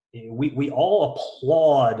We all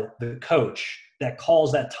applaud the coach that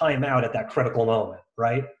calls that timeout at that critical moment,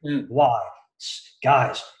 right? Why?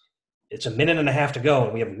 Guys, it's a minute and a half to go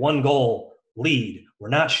and we have one goal lead. We're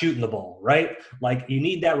not shooting the ball, right? Like, you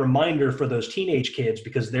need that reminder for those teenage kids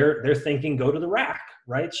because they're thinking go to the rack,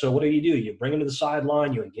 right? So what do? You bring them to the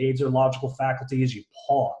sideline, you engage their logical faculties, you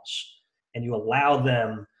pause, and you allow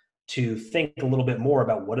them to think a little bit more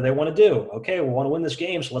about what do they want to do. Okay, we want to win this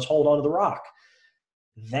game, so let's hold on to the rock.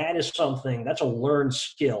 That is something, that's a learned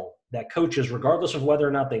skill that coaches, regardless of whether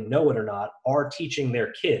or not they know it or not, are teaching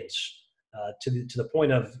their kids. To the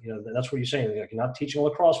point of, that's what you're saying. Like, you're not teaching a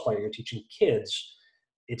lacrosse player, you're teaching kids.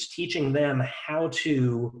 It's teaching them how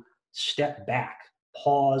to step back,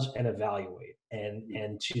 pause, and evaluate,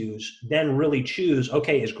 and to then really choose,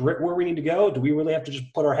 okay, is grit where we need to go? Do we really have to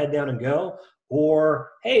just put our head down and go? Or,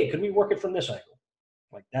 hey, could we work it from this angle?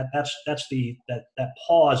 Like that's that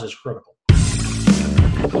pause is critical.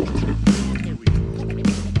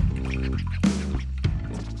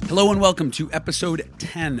 Hello and welcome to episode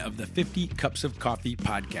 10 of the 50 Cups of Coffee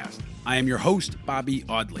podcast. I am your host, Bobby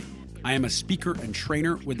Audley. I am a speaker and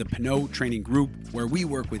trainer with the Pinot Training Group, where we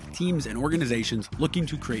work with teams and organizations looking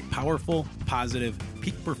to create powerful, positive,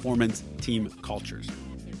 peak performance team cultures.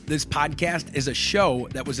 This podcast is a show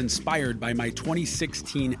that was inspired by my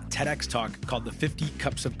 2016 TEDx talk called the 50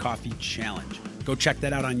 Cups of Coffee Challenge. Go check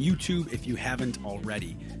that out on YouTube if you haven't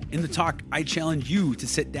already. In the talk, I challenge you to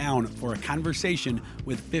sit down for a conversation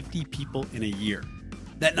with 50 people in a year.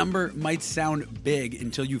 That number might sound big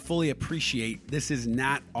until you fully appreciate this is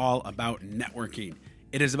not all about networking.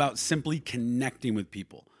 It is about simply connecting with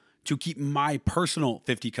people. To keep my personal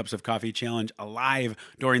 50 Cups of Coffee challenge alive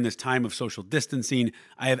during this time of social distancing,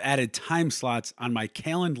 I have added time slots on my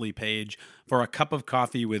Calendly page for a cup of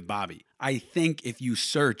coffee with Bobby. I think if you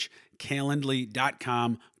search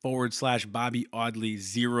calendly.com/Bobby Audley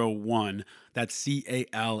 01, that's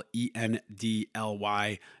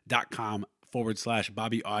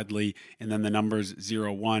calendly.com/Bobby Audley, and then the numbers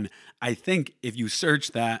 01. I think if you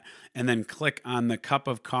search that and then click on the Cup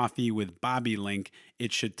of Coffee with Bobby link,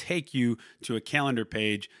 it should take you to a calendar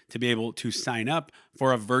page to be able to sign up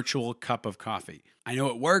for a virtual cup of coffee. I know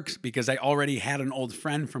it works because I already had an old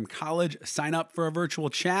friend from college sign up for a virtual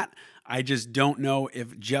chat. I just don't know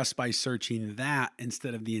if just by searching that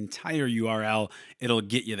instead of the entire URL, it'll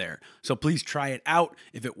get you there. So please try it out.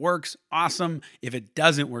 If it works, awesome. If it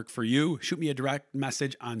doesn't work for you, shoot me a direct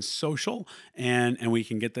message on social and we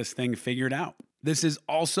can get this thing figured out. This is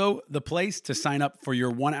also the place to sign up for your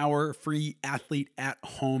 1 hour free athlete at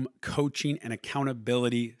home coaching and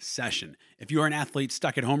accountability session. If you are an athlete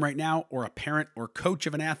stuck at home right now, or a parent or coach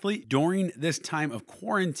of an athlete during this time of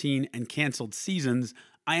quarantine and canceled seasons,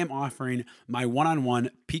 I am offering my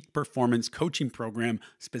one-on-one peak performance coaching program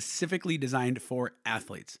specifically designed for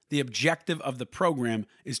athletes. The objective of the program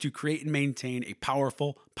is to create and maintain a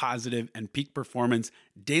powerful, positive, and peak performance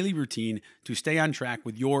daily routine to stay on track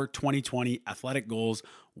with your 2020 athletic goals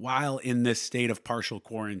while in this state of partial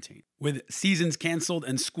quarantine. With seasons canceled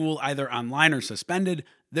and school either online or suspended,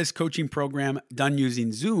 this coaching program, done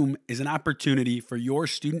using Zoom, is an opportunity for your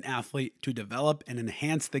student athlete to develop and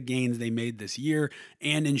enhance the gains they made this year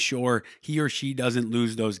and ensure he or she doesn't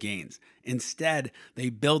lose those gains. Instead, they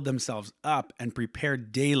build themselves up and prepare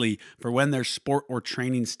daily for when their sport or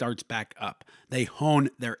training starts back up. They hone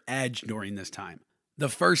their edge during this time. The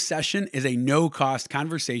first session is a no-cost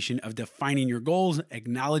conversation of defining your goals,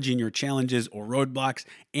 acknowledging your challenges or roadblocks,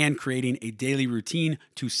 and creating a daily routine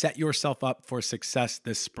to set yourself up for success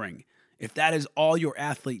this spring. If that is all your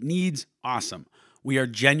athlete needs, awesome. We are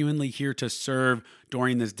genuinely here to serve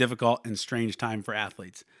during this difficult and strange time for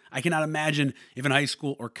athletes. I cannot imagine if in high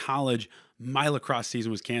school or college my lacrosse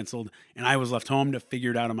season was canceled and I was left home to figure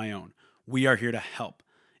it out on my own. We are here to help.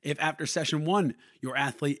 If after session 1, your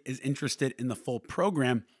athlete is interested in the full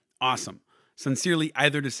program, awesome. Sincerely,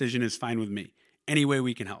 either decision is fine with me. Any way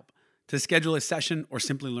we can help. To schedule a session or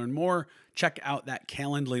simply learn more, check out that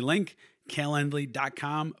Calendly link,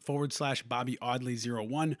 calendly.com/Bobby Audley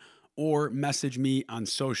 01, or message me on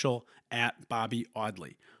social at Bobby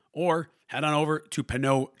Audley. Or head on over to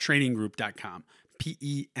PinotTrainingGroup.com,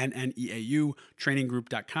 PENNEAU,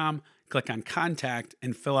 traininggroup.com. Click on contact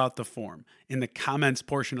and fill out the form. In the comments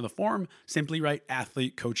portion of the form, simply write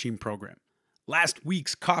athlete coaching program. Last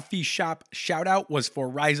week's coffee shop shout out was for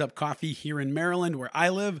Rise Up Coffee here in Maryland, where I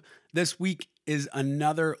live. This week is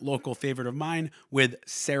another local favorite of mine with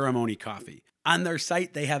Ceremony Coffee. On their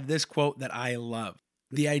site, they have this quote that I love.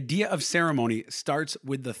 The idea of ceremony starts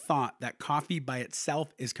with the thought that coffee by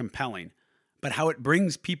itself is compelling, but how it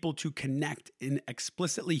brings people to connect in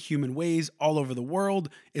explicitly human ways all over the world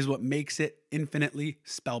is what makes it infinitely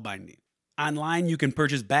spellbinding. Online, you can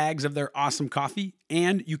purchase bags of their awesome coffee,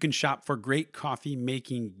 and you can shop for great coffee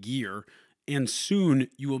making gear. And soon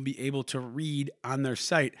you will be able to read on their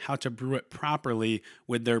site how to brew it properly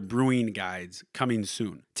with their brewing guides coming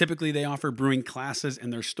soon. Typically, they offer brewing classes in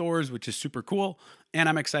their stores, which is super cool. And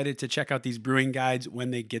I'm excited to check out these brewing guides when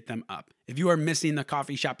they get them up. If you are missing the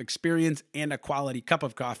coffee shop experience and a quality cup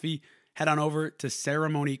of coffee, head on over to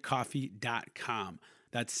ceremonycoffee.com.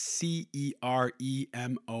 That's CEREMONY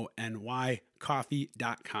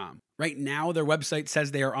coffee.com. Right now, their website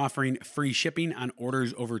says they are offering free shipping on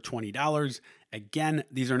orders over $20. Again,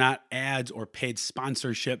 these are not ads or paid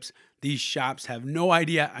sponsorships. These shops have no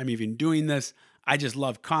idea I'm even doing this. I just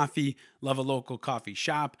love coffee, love a local coffee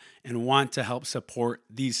shop, and want to help support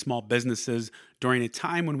these small businesses during a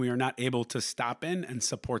time when we are not able to stop in and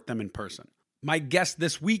support them in person. My guest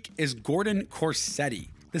this week is Gordon Corsetti.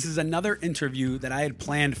 This is another interview that I had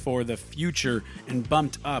planned for the future and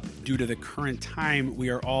bumped up due to the current time we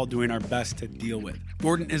are all doing our best to deal with.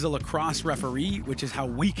 Gordon is a lacrosse referee, which is how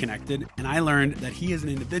we connected, and I learned that he is an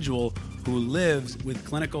individual who lives with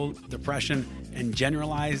clinical depression and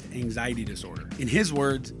generalized anxiety disorder. In his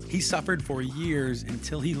words, he suffered for years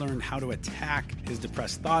until he learned how to attack his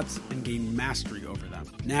depressed thoughts and gain mastery over them.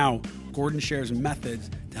 Now, Gordon shares methods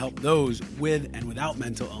to help those with and without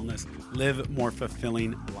mental illness live more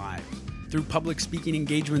fulfilling lives. Through public speaking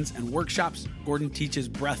engagements and workshops, Gordon teaches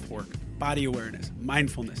breath work, body awareness,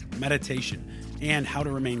 mindfulness, meditation, and how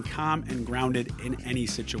to remain calm and grounded in any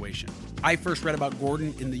situation. I first read about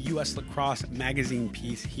Gordon in the U.S. Lacrosse magazine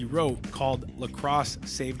piece he wrote called Lacrosse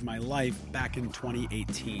Saved My Life back in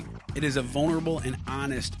 2018. It is a vulnerable and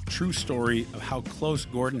honest, true story of how close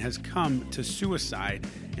Gordon has come to suicide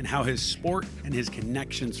and how his sport and his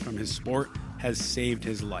connections from his sport has saved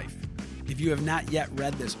his life. If you have not yet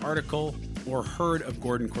read this article or heard of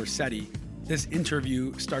Gordon Corsetti, this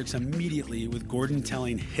interview starts immediately with Gordon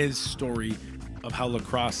telling his story of how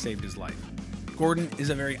lacrosse saved his life. Gordon is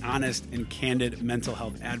a very honest and candid mental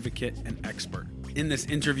health advocate and expert. In this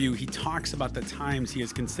interview, he talks about the times he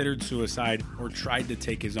has considered suicide or tried to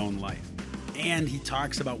take his own life. And he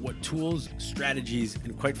talks about what tools, strategies,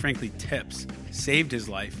 and quite frankly, tips saved his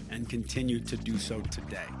life and continue to do so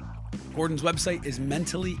today. Gordon's website is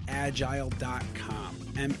mentallyagile.com,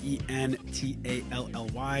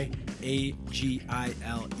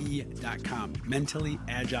 mentallyagile.com,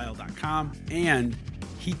 mentallyagile.com, and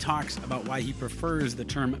he talks about why he prefers the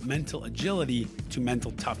term mental agility to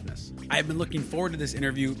mental toughness. I have been looking forward to this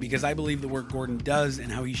interview because I believe the work Gordon does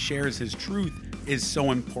and how he shares his truth is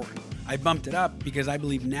so important. I bumped it up because I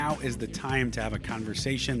believe now is the time to have a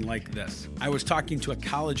conversation like this. I was talking to a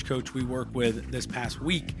college coach we work with this past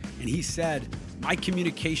week, and he said, my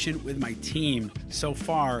communication with my team so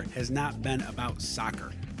far has not been about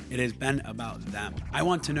soccer. It has been about them. I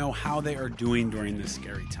want to know how they are doing during this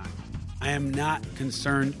scary time. I am not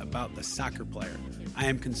concerned about the soccer player. I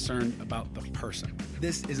am concerned about the person.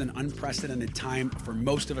 This is an unprecedented time for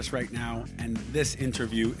most of us right now, and this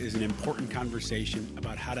interview is an important conversation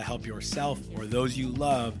about how to help yourself or those you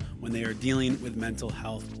love when they are dealing with mental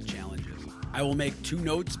health challenges. I will make 2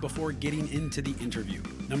 notes before getting into the interview.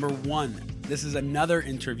 Number 1, this is another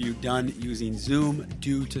interview done using Zoom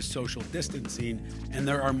due to social distancing, and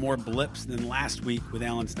there are more blips than last week with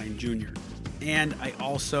Alan Stein Jr. And I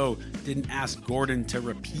also didn't ask Gordon to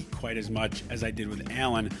repeat quite as much as I did with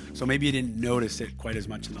Alan, so maybe you didn't notice it quite as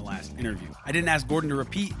much in the last interview. I didn't ask Gordon to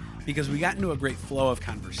repeat because we got into a great flow of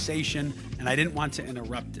conversation, and I didn't want to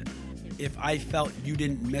interrupt it. If I felt you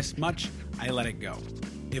didn't miss much, I let it go.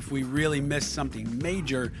 If we really missed something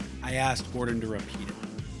major, I asked Gordon to repeat it.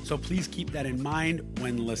 So please keep that in mind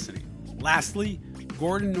when listening. Lastly,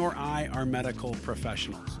 Gordon nor I are medical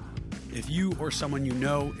professionals. If you or someone you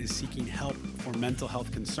know is seeking help for mental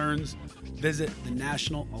health concerns, visit the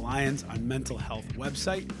National Alliance on Mental Health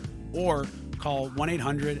website or call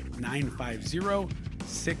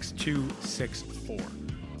 1-800-950-6264.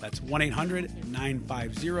 That's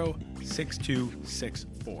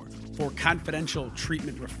 1-800-950-6264. For confidential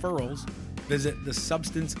treatment referrals, visit the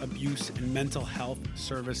Substance Abuse and Mental Health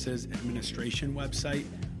Services Administration website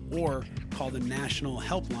or call the National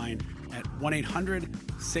Helpline at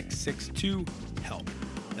 1-800-662-HELP.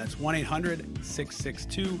 That's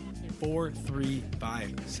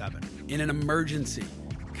 1-800-662-4357. In an emergency,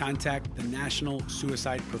 contact the National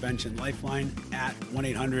Suicide Prevention Lifeline at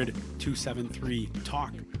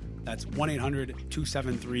 1-800-273-TALK. That's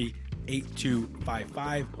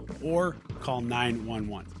 1-800-273-8255 or call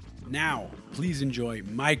 911. Now, please enjoy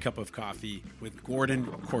my cup of coffee with Gordon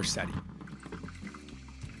Corsetti.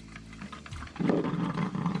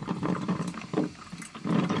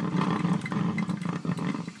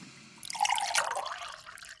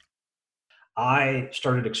 I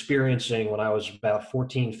started experiencing when I was about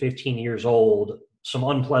 14, 15 years old, some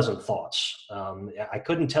unpleasant thoughts. I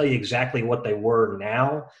couldn't tell you exactly what they were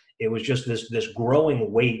now. It was just this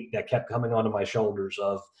growing weight that kept coming onto my shoulders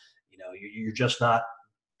of, you're just not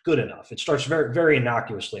good enough. It starts very, very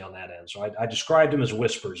innocuously on that end. So I described them as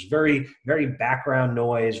whispers, very, very background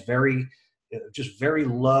noise, just very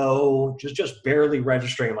low, just barely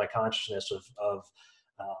registering in my consciousness of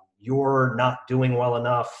you're not doing well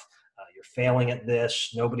enough. You're failing at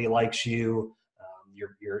this. Nobody likes you.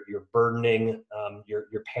 You're burdening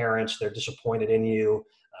your parents. They're disappointed in you.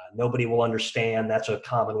 Nobody will understand. That's a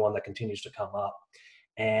common one that continues to come up.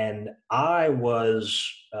 And I was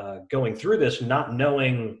going through this not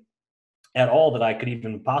knowing at all that I could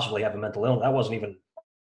even possibly have a mental illness. I wasn't even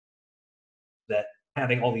that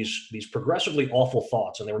having all these progressively awful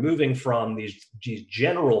thoughts, and they were moving from these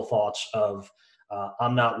general thoughts of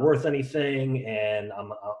I'm not worth anything, and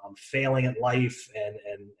I'm failing at life, and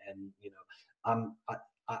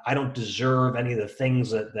I don't deserve any of the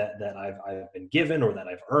things that I've been given or that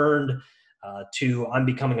I've earned, to I'm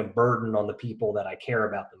becoming a burden on the people that I care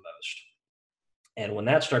about the most. And when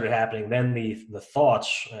that started happening, then the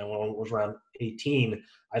thoughts, and when I was around 18,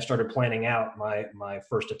 I started planning out my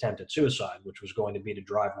first attempt at suicide, which was going to be to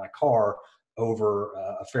drive my car over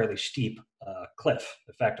a fairly steep cliff,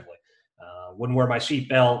 effectively. Wouldn't wear my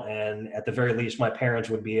seatbelt, and at the very least, my parents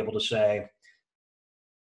would be able to say,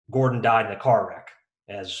 Gordon died in a car wreck,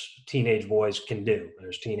 as teenage boys can do,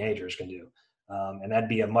 as teenagers can do. And that'd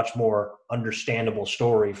be a much more understandable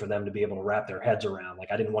story for them to be able to wrap their heads around.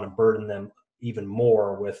 Like, I didn't want to burden them even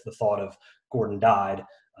more with the thought of Gordon died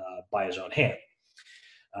by his own hand.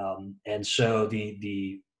 And so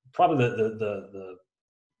the probably the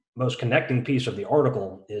most connecting piece of the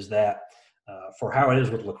article is that for how it is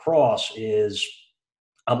with lacrosse is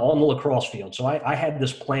I'm on the lacrosse field. So I had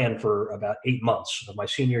this plan for about 8 months of my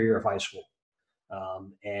senior year of high school.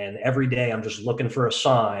 And every day I'm just looking for a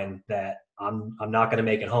sign that I'm not going to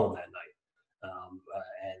make it home that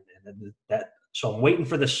night. So I'm waiting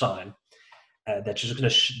for this sign. That's going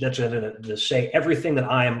to say everything that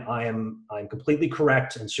I'm completely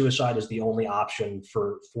correct, and suicide is the only option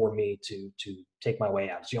for me to take my way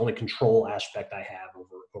out. It's the only control aspect I have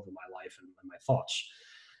over my life and my thoughts.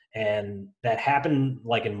 And that happened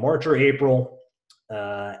like in March or April,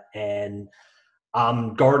 and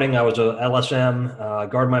I'm guarding. I was a LSM,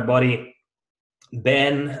 guard my buddy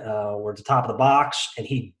Ben. We're at the top of the box, and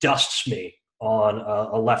he dusts me on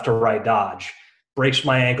a left or right dodge. Breaks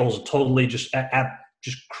my ankles, totally just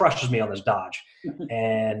crushes me on this dodge,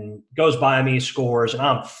 and goes by me, scores, and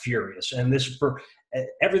I'm furious. And this for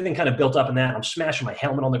everything kind of built up in that. I'm smashing my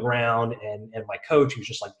helmet on the ground, and my coach was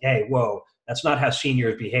just like, "Hey, whoa, that's not how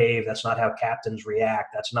seniors behave. That's not how captains react.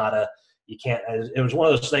 That's not you can't." It was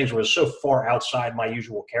one of those things where it was so far outside my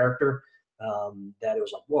usual character that it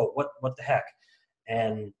was like, "Whoa, what the heck?"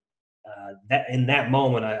 And that in that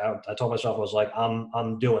moment, I told myself, I was like,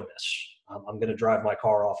 I'm doing this. I'm going to drive my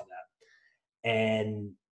car off of that.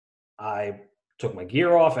 And I took my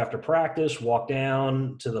gear off after practice, walked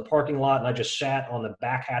down to the parking lot, and I just sat on the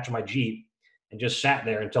back hatch of my Jeep and just sat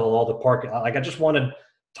there until all the I just wanted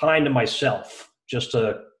time to myself just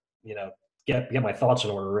to, get my thoughts in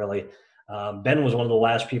order, really. Ben was one of the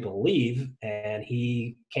last people to leave, and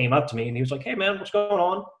he came up to me and he was like, "Hey man, what's going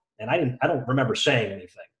on?" And I don't remember saying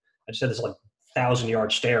anything. I just had this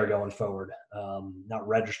 1,000-yard stare going forward, not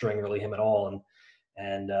registering really him at all.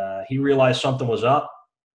 And he realized something was up,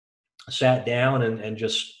 sat down and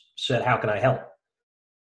just said, "How can I help?"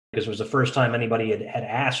 Because it was the first time anybody had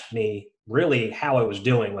asked me really how I was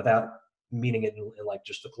doing without meaning it in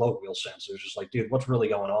just the colloquial sense. It was just like, "Dude, what's really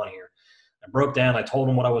going on here?" I broke down. I told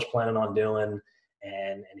him what I was planning on doing,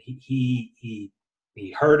 and he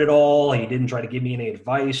heard it all. He didn't try to give me any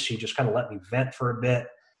advice. He just kind of let me vent for a bit.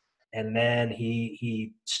 And then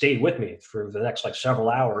he stayed with me for the next several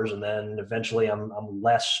hours. And then eventually I'm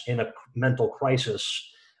less in a mental crisis.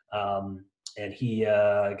 And he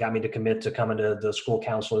got me to commit to coming to the school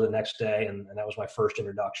counselor the next day. And that was my first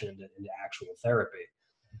introduction into actual therapy.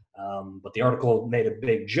 But the article made a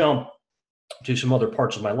big jump to some other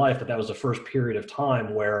parts of my life. But that was the first period of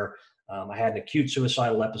time where I had an acute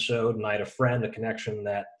suicidal episode, and I had a friend, a connection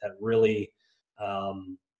that really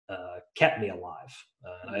kept me alive.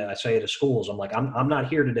 And I say to schools, I'm like, I'm not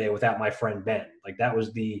here today without my friend Ben. That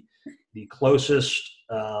was the closest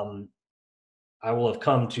I will have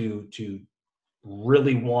come to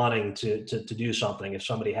really wanting to do something if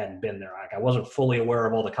somebody hadn't been there. I wasn't fully aware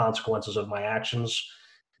of all the consequences of my actions.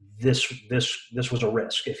 This was a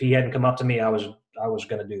risk. If he hadn't come up to me, I was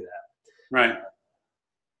going to do that. Right.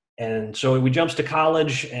 And so we jumps to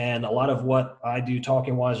college, and a lot of what I do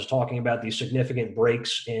talking wise is talking about these significant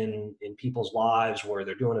breaks in people's lives where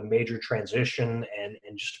they're doing a major transition, and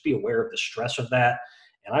just to be aware of the stress of that.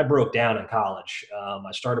 And I broke down in college.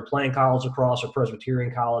 I started playing college lacrosse at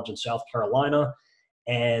Presbyterian College in South Carolina,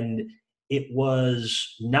 and it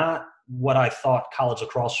was not what I thought college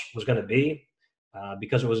lacrosse was going to be,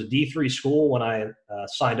 because it was a D3 school when I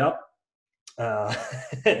signed up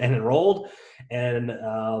and enrolled, and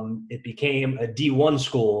it became a D1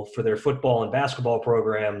 school for their football and basketball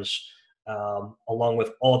programs, along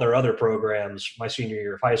with all their other programs my senior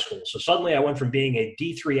year of high school. So suddenly I went from being a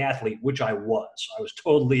D3 athlete, which I was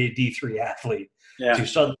totally a D3 athlete, to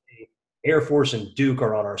suddenly Air Force and Duke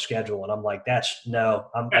are on our schedule. And I'm like,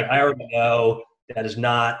 I'm like, I already know that is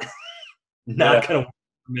not going to work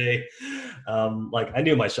for me. Like, I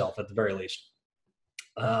knew myself at the very least.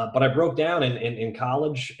 But I broke down in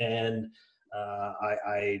college, and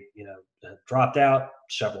I dropped out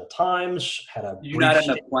several times. You not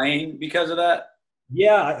end up playing because of that?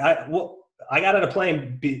 Yeah, I got out of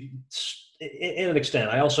playing in an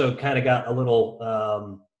extent. I also kind of got a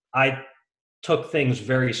little. I took things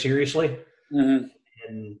very seriously, and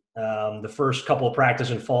the first couple of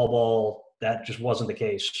practice in fall ball, that just wasn't the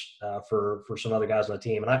case for some other guys on the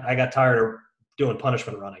team, and I got tired of doing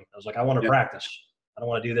punishment running. I was like, I want to practice. I don't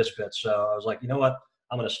want to do this bit. So I was like, you know what?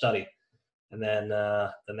 I'm going to study. And then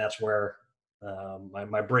that's where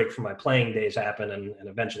my break from my playing days happened. And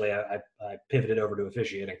eventually I pivoted over to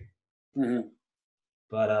officiating. Mm-hmm.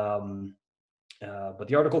 But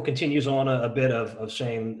the article continues on a bit of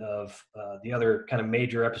saying of the other kind of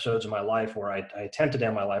major episodes of my life where I attempted to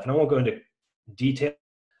end my life. And I won't go into detail.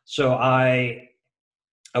 So I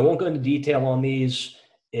won't go into detail on these.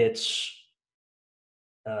 It's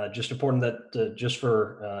just important that just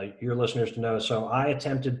for your listeners to know. So I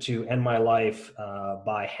attempted to end my life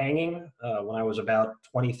by hanging when I was about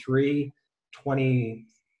 23,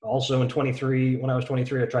 also in 23, when I was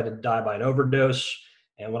 23, I tried to die by an overdose.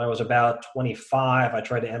 And when I was about 25, I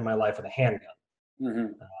tried to end my life with a handgun.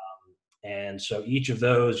 Mm-hmm. And so each of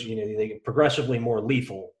those, they get progressively more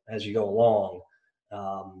lethal as you go along.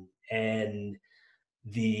 And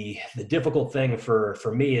the difficult thing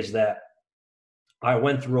for me is that I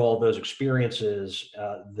went through all those experiences,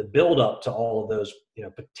 the build up to all of those,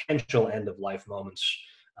 potential end of life moments,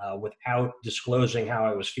 without disclosing how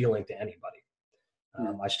I was feeling to anybody.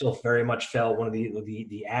 I still very much felt one of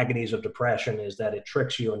the agonies of depression is that it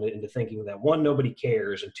tricks you into thinking that, one, nobody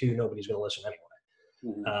cares, and two, nobody's going to listen anyway.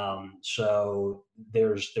 Mm-hmm. So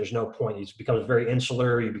there's no point. It becomes very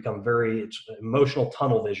insular. You become it's emotional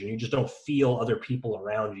tunnel vision. You just don't feel other people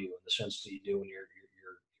around you in the sense that you do when you're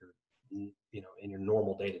in your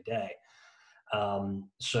normal day to day.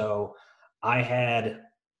 So I had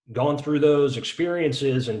gone through those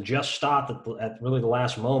experiences and just stopped at really the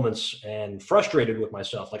last moments and frustrated with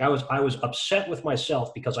myself. Like I was upset with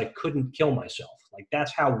myself because I couldn't kill myself. Like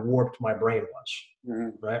that's how warped my brain was.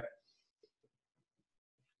 Mm-hmm. Right.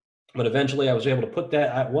 But eventually I was able to put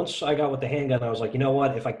that, once I got with the handgun, I was like, you know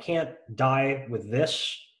what, if I can't die with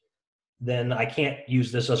this, then I can't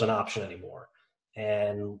use this as an option anymore.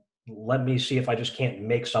 And let me see if I just can't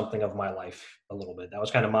make something of my life a little bit. That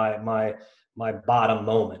was kind of my bottom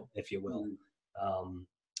moment, if you will.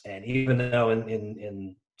 And even though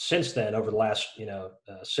in since then, over the last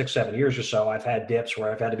 6-7 years or so, I've had dips where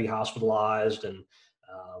I've had to be hospitalized, and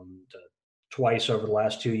twice over the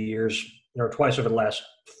last 2 years, or twice over the last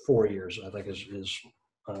 4 years, I think is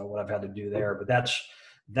what I've had to do there. But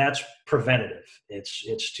that's preventative.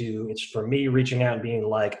 It's for me reaching out and being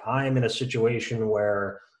like, I'm in a situation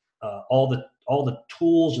where all the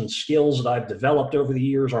tools and skills that I've developed over the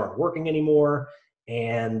years aren't working anymore,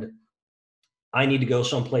 and I need to go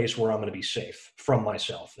someplace where I'm going to be safe from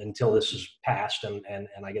myself until this is passed and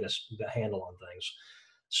I get a handle on things.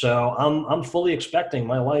 So I'm fully expecting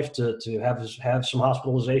my life to have some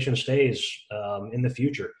hospitalization stays in the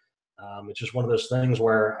future. It's just one of those things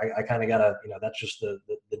where I kind of gotta, that's just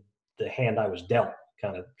the hand I was dealt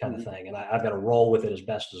kind of thing, and I've got to roll with it as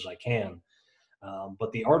best as I can.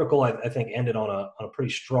 But the article I think ended on a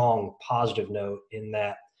pretty strong positive note in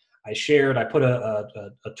that I put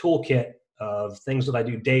a toolkit of things that I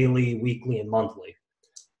do daily, weekly, and monthly,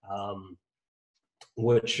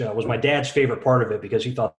 which was my dad's favorite part of it, because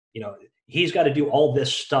he thought, he's got to do all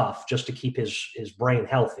this stuff just to keep his brain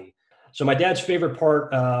healthy. So my dad's favorite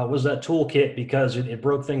part was that toolkit, because it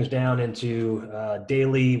broke things down into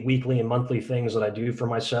daily, weekly, and monthly things that I do for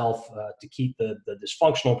myself to keep the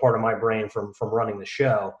dysfunctional part of my brain from running the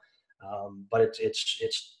show. But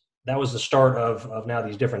that was the start of now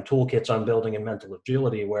these different toolkits I'm building in mental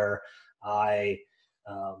agility, where I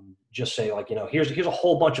just say like, here's a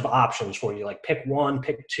whole bunch of options for you. Like pick one,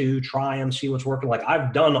 pick two, try them, see what's working. Like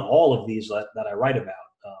I've done all of these that I write about.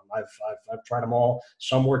 I've tried them all.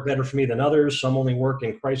 Some work better for me than others. Some only work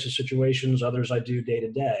in crisis situations. Others I do day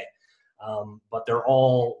to day. But they're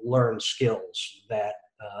all learned skills that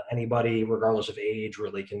anybody, regardless of age,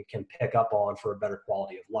 really can pick up on for a better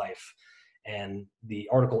quality of life. And the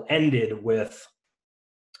article ended with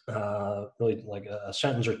really like a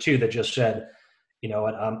sentence or two that just said,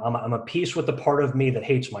 I'm a peace with the part of me that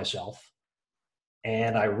hates myself.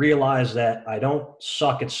 And I realize that I don't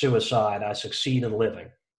suck at suicide. I succeed in living.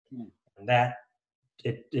 And that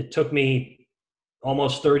it took me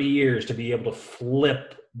almost 30 years to be able to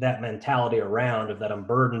flip that mentality around of that I'm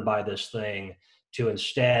burdened by this thing to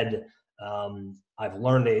instead, I've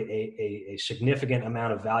learned a significant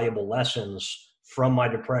amount of valuable lessons from my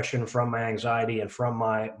depression, from my anxiety, and from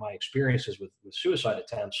my experiences with suicide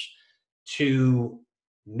attempts to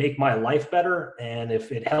make my life better. And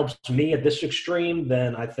if it helps me at this extreme,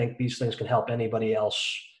 then I think these things can help anybody else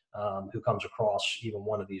who comes across even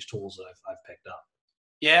one of these tools that I've picked up.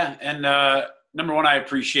 Yeah. And number one, I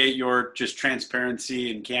appreciate your just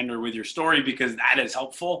transparency and candor with your story, because that is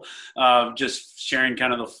helpful, just sharing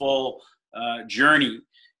kind of the full journey.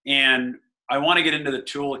 And I want to get into the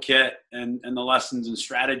toolkit and the lessons and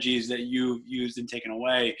strategies that you've used and taken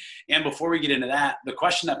away. And before we get into that, the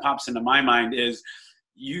question that pops into my mind is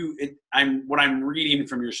what I'm reading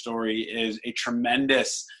from your story is a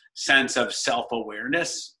tremendous sense of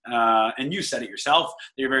self-awareness. And you said it yourself,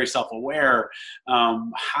 that you're very self-aware.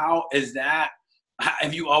 How is that?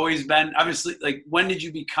 Have you always been, obviously, like when did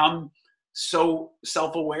you become so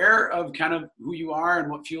self-aware of kind of who you are and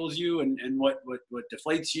what fuels you and what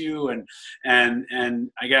deflates you? And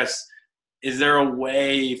I guess, is there a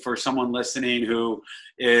way for someone listening who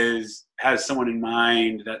has someone in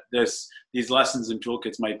mind that these lessons and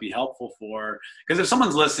toolkits might be helpful for? Because if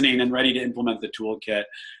someone's listening and ready to implement the toolkit,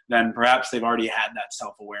 then perhaps they've already had that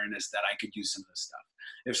self-awareness that I could use some of this stuff.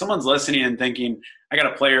 If someone's listening and thinking, I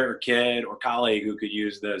got a player or kid or colleague who could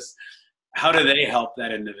use this, how do they help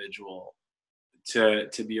that individual to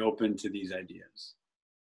be open to these ideas?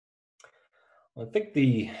 I think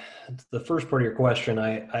the first part of your question,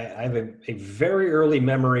 I have a very early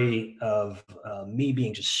memory of me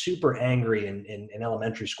being just super angry in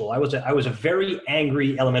elementary school. I was a very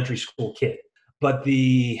angry elementary school kid. But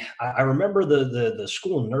I remember the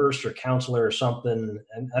school nurse or counselor or something,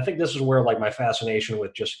 and I think this is where like my fascination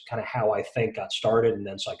with just kind of how I think got started, and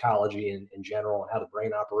then psychology in general and how the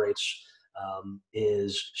brain operates,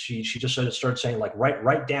 is she just started saying like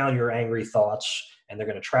write down your angry thoughts, and they're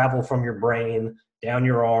going to travel from your brain down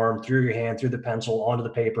your arm, through your hand, through the pencil, onto the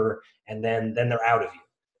paper, and then they're out of you,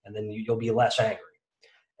 and then you'll be less angry.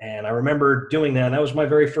 And I remember doing that. And that was my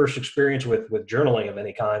very first experience with journaling of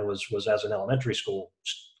any kind was as an elementary school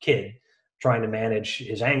kid trying to manage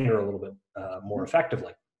his anger a little bit more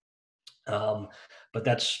effectively. But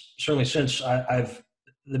that's certainly since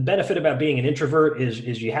the benefit about being an introvert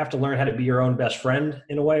is you have to learn how to be your own best friend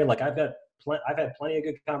in a way. Like I've had plenty of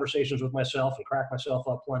good conversations with myself and crack myself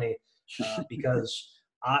up plenty because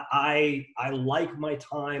I like my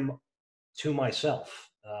time to myself.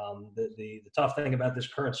 The tough thing about this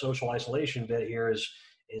current social isolation bit here is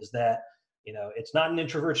that, it's not an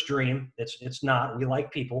introvert's dream. It's not. We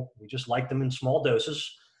like people. We just like them in small doses.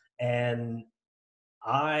 And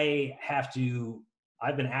I've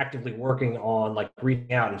been actively working on like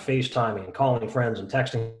reaching out and FaceTiming and calling friends and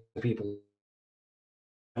texting people.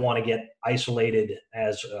 I want to get isolated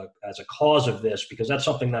as a cause of this, because that's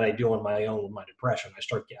something that I do on my own with my depression.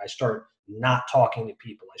 I start not talking to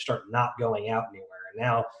people. I start not going out anywhere.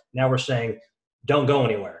 And now we're saying, don't go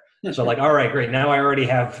anywhere. So like, all right, great. Now I already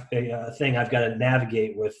have a thing I've got to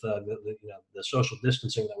navigate with the social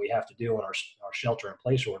distancing that we have to do in our shelter in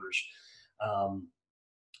place orders.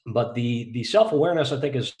 But the self-awareness, I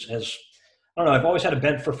think, is I don't know. I've always had a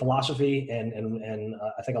bent for philosophy, and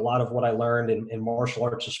I think a lot of what I learned in martial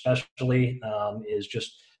arts, especially, is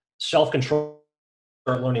just self-control.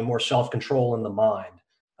 Start learning more self-control in the mind.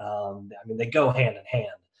 I mean, they go hand in hand,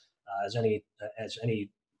 as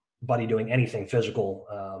anybody doing anything physical,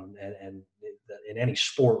 and in any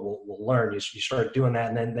sport will learn. You start doing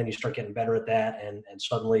that, and then you start getting better at that, and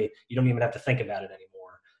suddenly you don't even have to think about it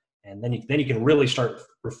anymore. And then you can really start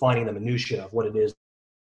refining the minutia of what it is.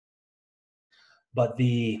 But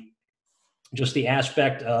the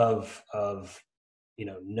aspect of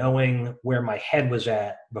knowing where my head was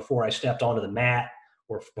at before I stepped onto the mat,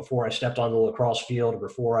 or before I stepped onto the lacrosse field, or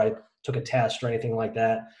before I took a test or anything like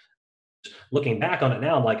that. Looking back on it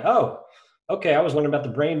now, I'm like, oh, okay, I was learning about the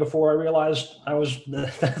brain before I realized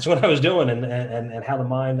that's what I was doing, and how the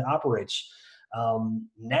mind operates.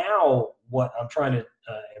 Now, what I'm trying to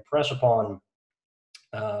impress upon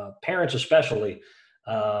parents, especially,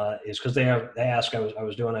 is because they ask. I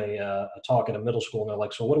was doing a talk at a middle school, and they're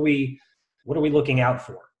like, "So what are we looking out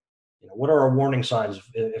for? What are our warning signs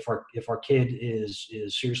if our kid is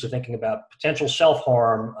seriously thinking about potential self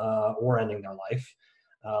harm or ending their life?"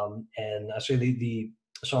 And I say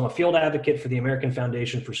so I'm a field advocate for the American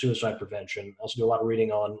Foundation for Suicide Prevention. I also do a lot of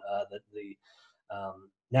reading on the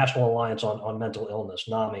National Alliance on Mental Illness,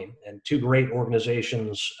 NAMI, and two great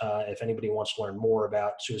organizations. If anybody wants to learn more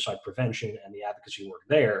about suicide prevention and the advocacy work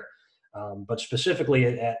there, but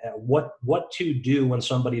specifically at what to do when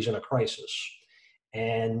somebody's in a crisis.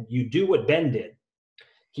 And you do what Ben did.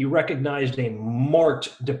 He recognized a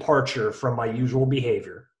marked departure from my usual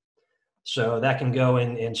behavior. So that can go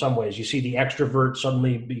in some ways. You see the extrovert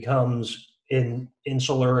suddenly becomes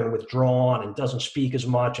insular and withdrawn and doesn't speak as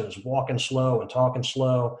much and is walking slow and talking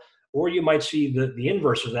slow. Or you might see the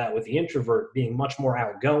inverse of that with the introvert being much more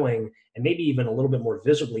outgoing and maybe even a little bit more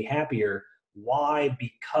visibly happier. Why?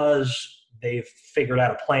 Because they've figured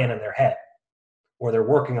out a plan in their head or they're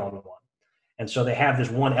working on one. And so they have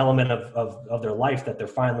this one element of their life that they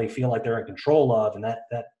finally feel like they're in control of, and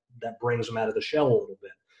that brings them out of the shell a little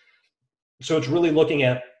bit. So it's really looking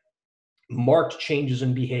at marked changes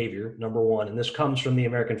in behavior, number one, and this comes from the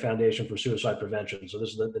American Foundation for Suicide Prevention. So this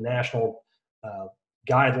is the national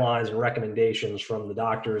guidelines and recommendations from the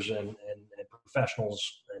doctors and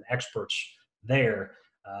professionals and experts there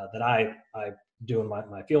that I do in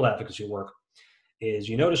my field advocacy work. Is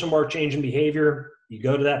you notice a marked change in behavior, you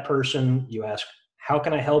go to that person, you ask, how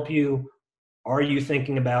can I help you? Are you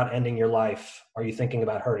thinking about ending your life? Are you thinking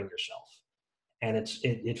about hurting yourself? And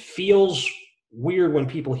it feels weird when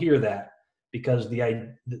people hear that, because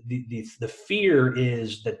the fear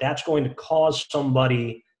is that that's going to cause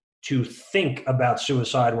somebody to think about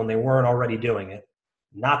suicide when they weren't already doing it.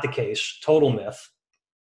 Not the case, total myth.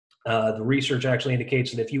 The research actually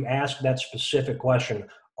indicates that if you ask that specific question,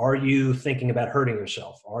 are you thinking about hurting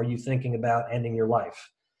yourself? Are you thinking about ending your life?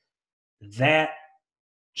 That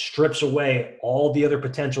strips away all the other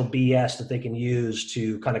potential BS that they can use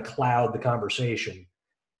to kind of cloud the conversation.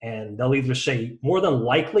 And they'll either say, more than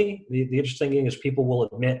likely, the interesting thing is people will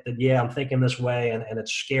admit that, yeah, I'm thinking this way and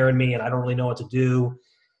it's scaring me and I don't really know what to do.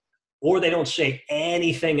 Or they don't say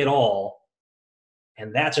anything at all.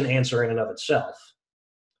 And that's an answer in and of itself.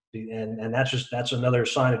 And that's another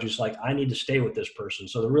sign of just like, I need to stay with this person.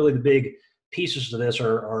 So the big pieces to this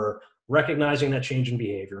are recognizing that change in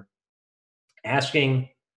behavior, asking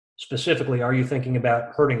specifically, are you thinking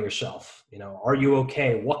about hurting yourself? Are you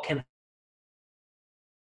okay? What can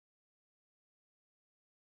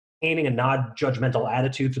maintaining a non-judgmental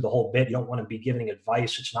attitude through the whole bit. You don't want to be giving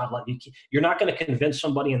advice. It's not like you're not going to convince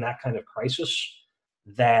somebody in that kind of crisis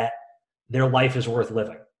that their life is worth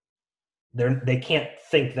living. They can't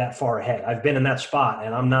think that far ahead. I've been in that spot,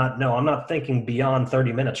 and I'm not thinking beyond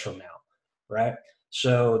 30 minutes from now, right?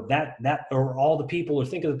 So that or all the people, or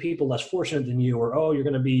think of the people less fortunate than you, or you're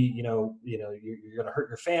going to be, you're going to hurt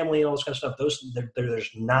your family and all this kind of stuff. They're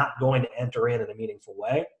just not going to enter in a meaningful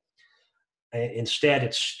way. Instead,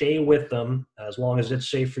 it's stay with them as long as it's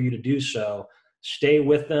safe for you to do so. Stay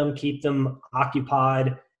with them, keep them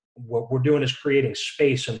occupied. What we're doing is creating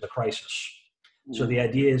space in the crisis. So the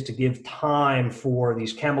idea is to give time for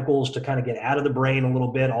these chemicals to kind of get out of the brain a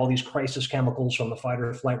little bit, all these crisis chemicals from the fight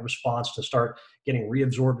or flight response to start getting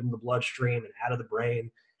reabsorbed in the bloodstream and out of the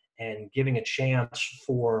brain, and giving a chance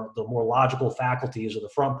for the more logical faculties of the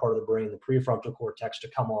front part of the brain, the prefrontal cortex, to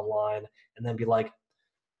come online and then be like,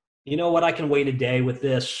 you know what, I can wait a day with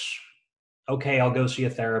this. Okay, I'll go see a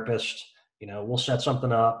therapist. We'll set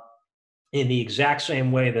something up. In the exact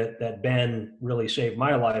same way that Ben really saved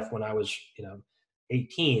my life when I was,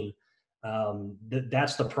 18.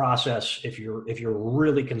 That's the process. If you're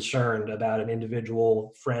really concerned about an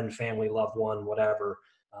individual, friend, family, loved one, whatever,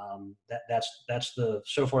 that's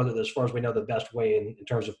so far as far as we know, the best way in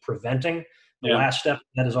terms of preventing. The last step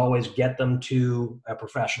that is always get them to a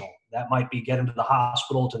professional. That might be get them to the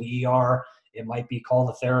hospital, to the ER. It might be call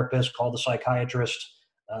the therapist, call the psychiatrist,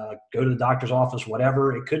 go to the doctor's office,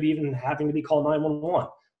 whatever. It could even having to be called 911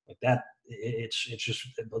 like that. It's just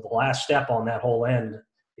the last step on that whole end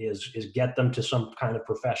is get them to some kind of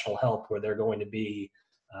professional help where they're going to be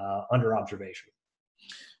under observation.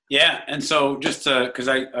 Yeah, and so just because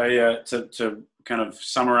to kind of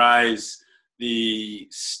summarize the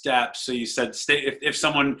steps. So you said if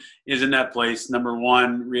someone is in that place, number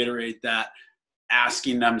one, reiterate that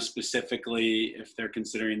asking them specifically if they're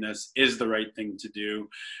considering this is the right thing to do.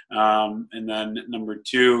 And then number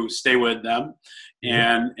two, stay with them.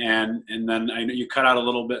 And then I know you cut out a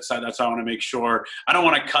little bit, so that's why I want to make sure. I don't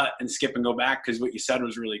want to cut and skip and go back, because what you said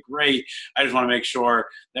was really great. I just want to make sure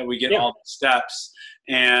that we get all the steps.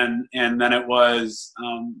 And then it was,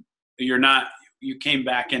 you came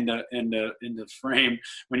back into frame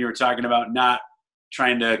when you were talking about not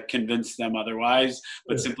trying to convince them otherwise,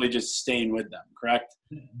 but simply just staying with them, correct?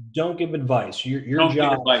 Don't give advice. Your don't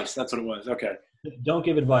job, give advice. That's what it was. Okay. Don't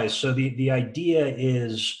give advice. So the idea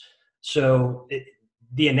is,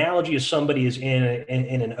 the analogy is somebody is in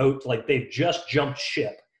an oat, like they've just jumped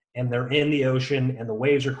ship and they're in the ocean and the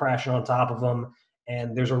waves are crashing on top of them.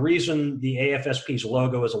 And there's a reason the AFSP's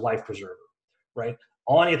logo is a life preserver, right?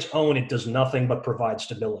 On its own, it does nothing but provide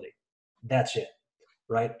stability. That's it.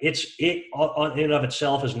 Right? In and of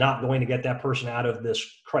itself is not going to get that person out of this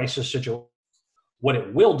crisis situation. What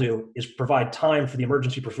it will do is provide time for the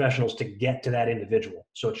emergency professionals to get to that individual.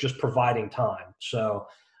 So it's just providing time. So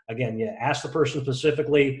again, ask the person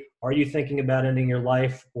specifically, are you thinking about ending your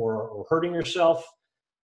life or hurting yourself?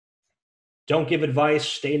 Don't give advice,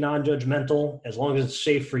 stay non-judgmental, as long as it's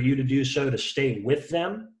safe for you to do so, to stay with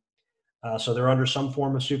them. So they're under some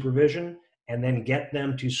form of supervision, and then get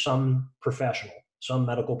them to some professional. Some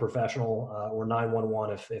medical professional or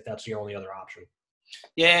 911 if that's the only other option.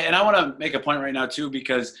 Yeah, and I want to make a point right now too,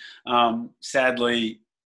 because sadly,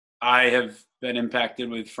 I have been impacted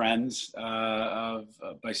with friends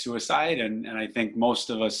by suicide, and I think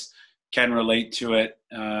most of us can relate to it,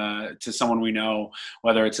 to someone we know,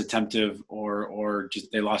 whether it's attemptive or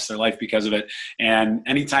just they lost their life because of it. And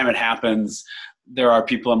anytime it happens, there are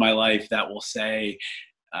people in my life that will say,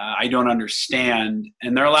 I don't understand,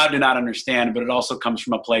 and they're allowed to not understand, but it also comes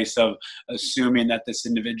from a place of assuming that this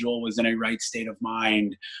individual was in a right state of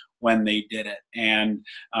mind when they did it. And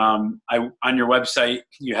on your website,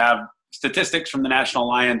 you have statistics from the National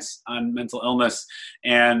Alliance on Mental Illness,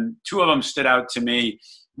 and two of them stood out to me,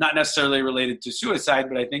 not necessarily related to suicide,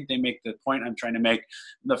 but I think they make the point I'm trying to make.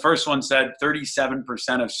 The first one said 37%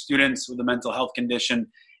 of students with a mental health condition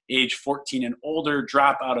age 14 and older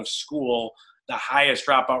drop out of school, the highest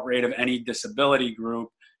dropout rate of any disability group.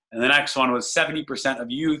 And the next one was 70% of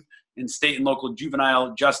youth in state and local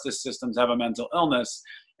juvenile justice systems have a mental illness.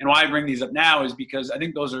 And why I bring these up now is because I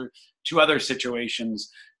think those are two other situations,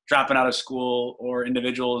 dropping out of school or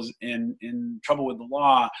individuals in trouble with the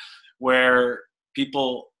law, where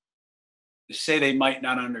people say they might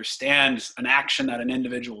not understand an action that an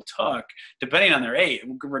individual took, depending on their age,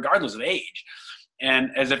 regardless of age.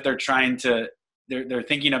 And as if they're trying to, they're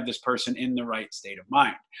thinking of this person in the right state of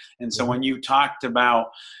mind. And so when you talked about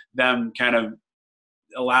them kind of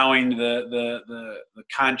allowing the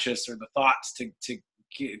conscious or the thoughts to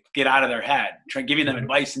get out of their head, giving them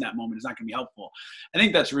advice in that moment is not going to be helpful. I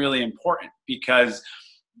think that's really important, because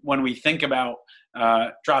when we think about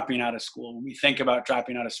dropping out of school, when we think about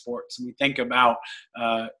dropping out of sports, and we think about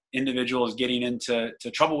individuals getting into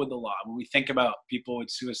trouble with the law, when we think about people with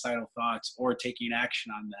suicidal thoughts or taking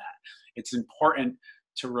action on that, it's important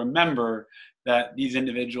to remember that these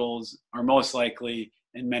individuals are most likely,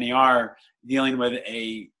 and many are, dealing with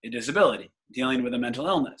a disability, dealing with a mental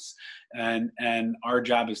illness. And our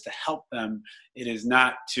job is to help them. It is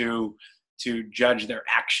not to judge their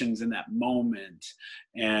actions in that moment.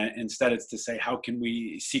 And instead it's to say, how can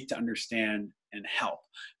we seek to understand and help?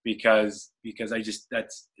 Because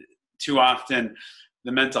that's too often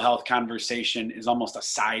the mental health conversation is almost a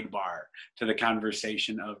sidebar to the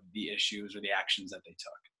conversation of the issues or the actions that they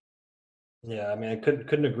took. Yeah, I mean, I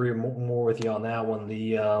couldn't agree more with you on that one.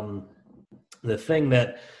 The thing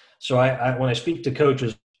that, so I when I speak to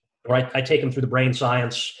coaches, right, I take them through the brain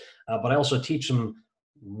science, but I also teach them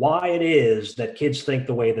why it is that kids think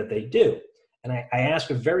the way that they do. And I ask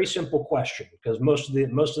a very simple question, because most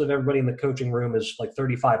of everybody in the coaching room is like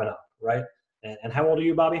 35 and up, right? And how old are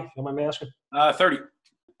you, Bobby? If you don't mind me asking? 30.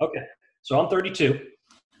 Okay. So I'm 32.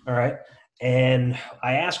 All right. And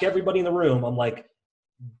I ask everybody in the room, I'm like,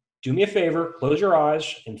 do me a favor, close your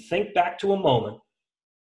eyes and think back to a moment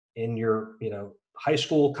in your, high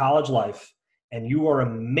school, college life, and you are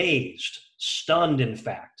amazed, stunned, in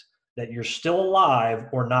fact, that you're still alive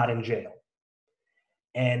or not in jail.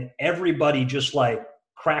 And everybody just like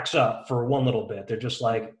cracks up for one little bit. They're just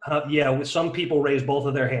like, yeah, some people raise both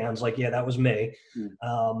of their hands like, yeah, that was me.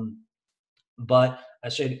 But I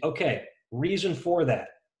said, okay, reason for that.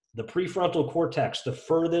 The prefrontal cortex, the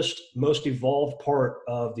furthest, most evolved part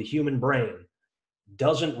of the human brain,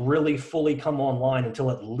 doesn't really fully come online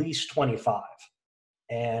until at least 25.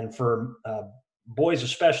 And for boys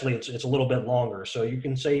especially, it's a little bit longer. So you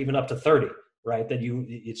can say even up to 30 right? That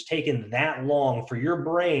it's taken that long for your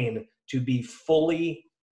brain to be fully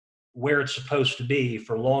where it's supposed to be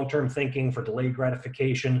for long-term thinking, for delayed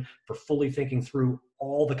gratification, for fully thinking through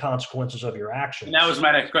all the consequences of your actions. And that was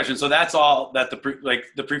my next question. So that's all that the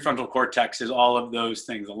prefrontal cortex is, all of those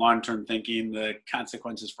things, the long-term thinking, the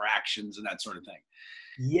consequences for actions, and that sort of thing.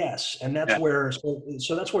 Yes, and that's where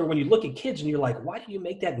so that's where when you look at kids and you're like, why did you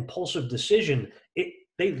make that impulsive decision?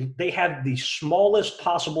 They have the smallest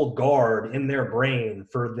possible guard in their brain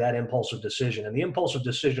for that impulsive decision, and the impulsive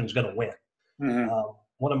decision is going to win. Mm-hmm.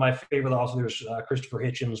 One of my favorite authors, Christopher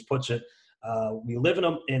Hitchens, puts it: we live in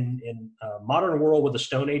a modern world with a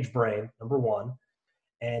Stone Age brain, number one,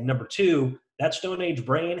 and number two, that Stone Age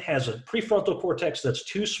brain has a prefrontal cortex that's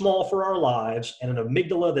too small for our lives and an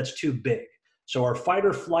amygdala that's too big. So our fight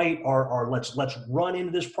or flight, our let's run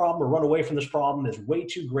into this problem or run away from this problem is way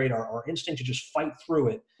too great. Our instinct to just fight through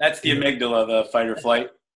it. That's the amygdala, the fight or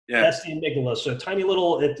flight. Yeah. That's the amygdala. So tiny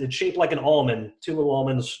little, it's shaped like an almond, two little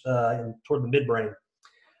almonds toward the midbrain.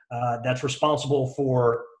 That's responsible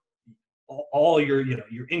for all your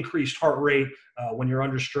increased heart rate when you're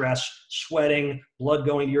under stress, sweating, blood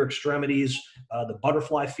going to your extremities, the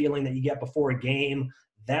butterfly feeling that you get before a game.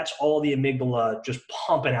 That's all the amygdala just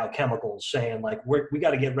pumping out chemicals saying like, we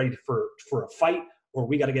got to get ready for a fight, or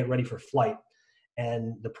we got to get ready for flight.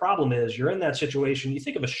 And the problem is you're in that situation. You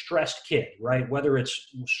think of a stressed kid, right? Whether it's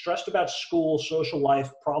stressed about school, social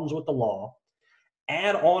life, problems with the law,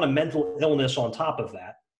 add on a mental illness on top of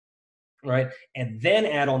that, right? And then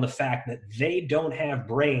add on the fact that they don't have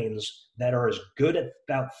brains that are as good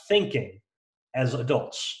about thinking as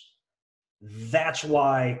adults. That's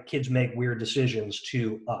why kids make weird decisions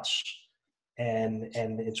to us. And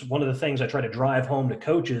it's one of the things I try to drive home to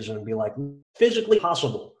coaches and be like, physically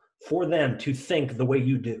possible for them to think the way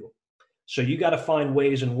you do. So you got to find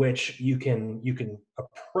ways in which you can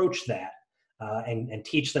approach that and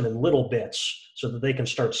teach them in little bits so that they can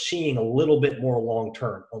start seeing a little bit more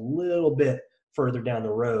long-term, a little bit further down the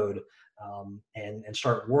road, and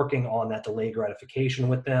start working on that delayed gratification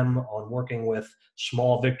with them, on working with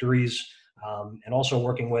small victories, and also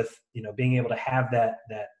working with, being able to have that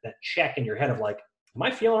check in your head of like, am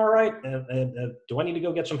I feeling all right? Do I need to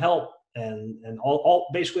go get some help? And all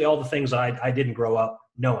basically all the things I didn't grow up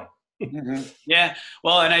knowing. Mm-hmm. Yeah.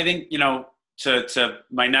 Well, and I think, to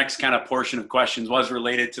my next kind of portion of questions was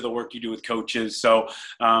related to the work you do with coaches. So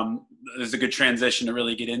there's a good transition to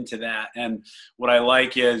really get into that. And what I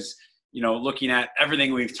like is, looking at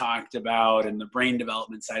everything we've talked about and the brain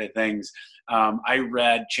development side of things. I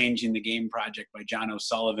read Changing the Game Project by John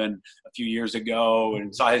O'Sullivan a few years ago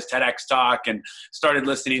and saw his TEDx talk and started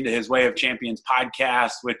listening to his Way of Champions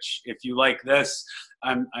podcast, which if you like this,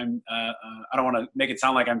 I don't want to make it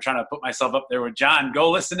sound like I'm trying to put myself up there with John.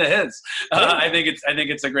 Go listen to his. I think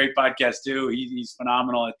it's a great podcast too. He's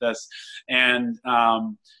phenomenal at this. And,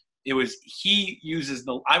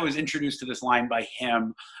 I was introduced to this line by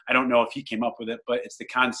him. I don't know if he came up with it, but it's the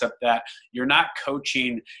concept that you're not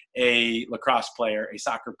coaching a lacrosse player, a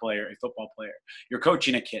soccer player, a football player. You're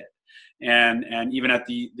coaching a kid. And even at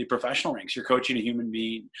the professional ranks, you're coaching a human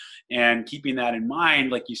being. And keeping that in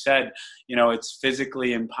mind, like you said, it's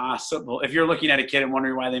physically impossible. If you're looking at a kid and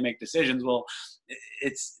wondering why they make decisions, well,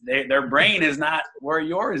 it's their brain is not where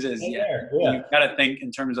yours is yet. Yeah. You've got to think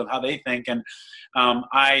in terms of how they think. And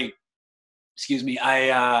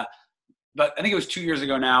but I think it was 2 years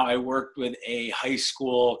ago now, I worked with a high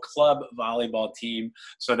school club volleyball team.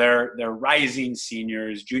 So they're rising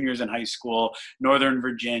seniors, juniors in high school, Northern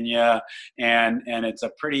Virginia, and it's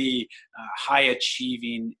a pretty high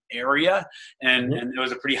achieving area. And it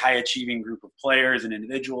was a pretty high achieving group of players and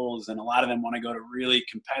individuals. And a lot of them want to go to really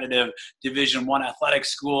competitive Division I athletic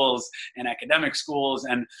schools and academic schools.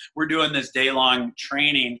 And we're doing this day-long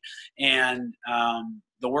training, and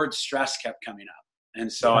the word stress kept coming up. And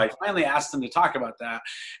so I finally asked them to talk about that.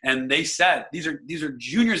 And they said, these are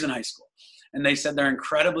juniors in high school. And they said they're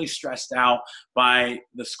incredibly stressed out by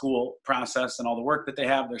the school process and all the work that they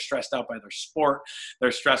have. They're stressed out by their sport.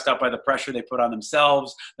 They're stressed out by the pressure they put on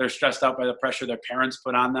themselves. They're stressed out by the pressure their parents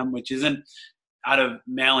put on them, which isn't out of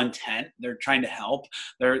malintent. They're trying to help.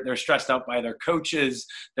 They're stressed out by their coaches.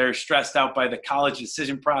 They're stressed out by the college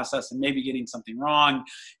decision process and maybe getting something wrong.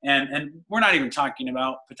 And we're not even talking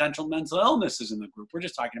about potential mental illnesses in the group. We're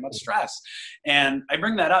just talking about stress. And I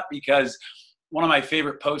bring that up because one of my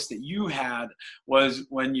favorite posts that you had was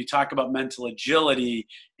when you talk about mental agility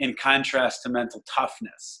in contrast to mental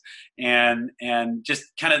toughness, and just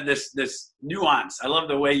kind of this nuance. I love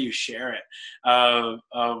the way you share it of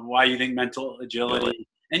why you think mental agility,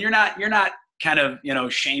 and you're not kind of,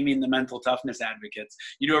 shaming the mental toughness advocates.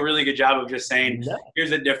 You do a really good job of just saying,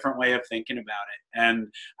 here's a different way of thinking about it. And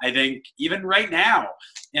I think even right now,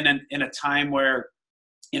 in a time where,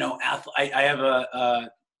 I have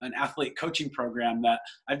an athlete coaching program that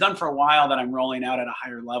I've done for a while that I'm rolling out at a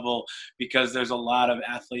higher level, because there's a lot of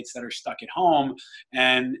athletes that are stuck at home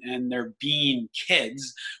and they're being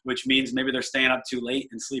kids, which means maybe they're staying up too late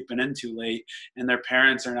and sleeping in too late. And their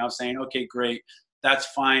parents are now saying, okay, great, that's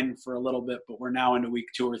fine for a little bit, but we're now into week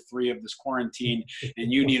 2 or 3 of this quarantine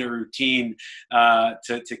and you need a routine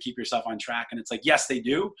to keep yourself on track. And it's like, yes, they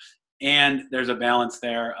do. And there's a balance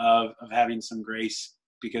there of having some grace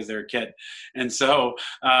because they're a kid. And so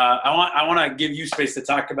I want to give you space to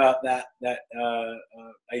talk about that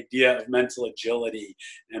idea of mental agility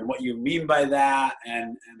and what you mean by that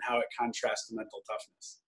and how it contrasts to mental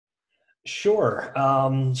toughness. Sure.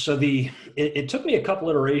 So it took me a couple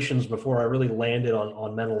iterations before I really landed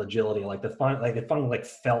on mental agility. It finally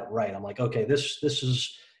felt right. I'm like, okay, this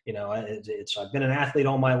is, I've been an athlete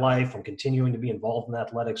all my life. I'm continuing to be involved in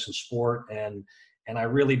athletics and sport. And I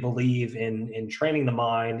really believe in training the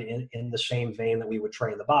mind in the same vein that we would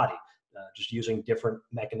train the body, just using different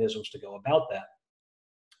mechanisms to go about that.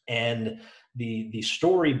 And the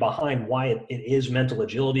story behind why it is mental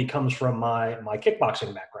agility comes from my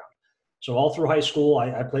kickboxing background. So all through high school,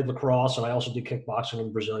 I played lacrosse, and I also did kickboxing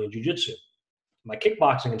and Brazilian jiu-jitsu. My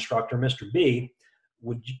kickboxing instructor, Mr. B,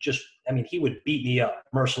 he would beat me up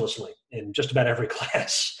mercilessly in just about every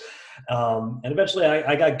class. And eventually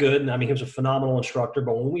I got good, and he was a phenomenal instructor,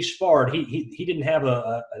 but when we sparred, he didn't have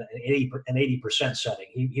an 80% setting.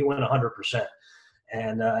 He went 100%,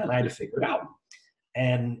 and I had to figure it out.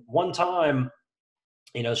 And one time,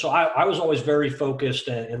 so I was always very focused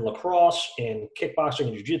in lacrosse, in kickboxing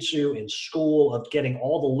and jiu-jitsu, in school, of getting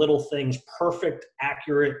all the little things perfect,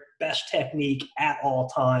 accurate, best technique at all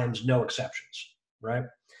times, no exceptions, right?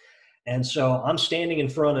 And so I'm standing in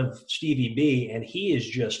front of Stevie B, and he is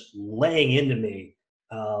just laying into me,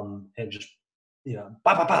 and just,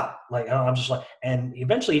 bah, bah, bah. I'm just like, and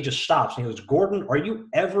eventually he just stops and he goes, "Gordon, are you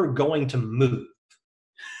ever going to move?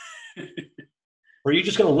 Or are you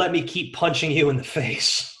just going to let me keep punching you in the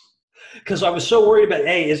face?" Because I was so worried about,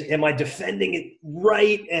 am I defending it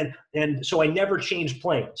right? And so I never changed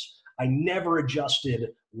planes. I never adjusted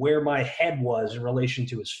where my head was in relation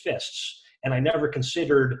to his fists. And I never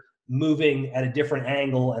considered moving at a different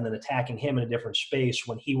angle and then attacking him in a different space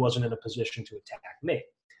when he wasn't in a position to attack me.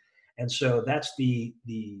 And so that's the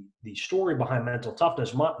story behind mental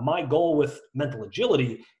toughness. My goal with mental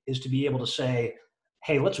agility is to be able to say,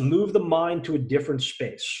 hey, let's move the mind to a different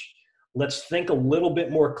space. Let's think a little bit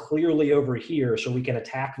more clearly over here so we can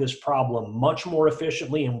attack this problem much more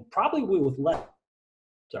efficiently and probably with less.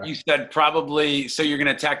 Sorry. You said probably, so you're going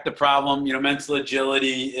to attack the problem, mental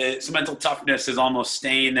agility. So mental toughness is almost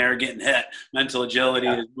staying there, getting hit. Mental agility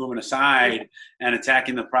is moving aside and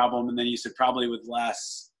attacking the problem. And then you said probably with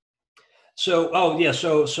less. So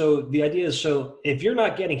the idea is, so if you're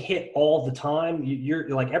not getting hit all the time, you're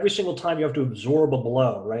like, every single time you have to absorb a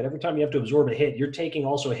blow, right? Every time you have to absorb a hit, you're taking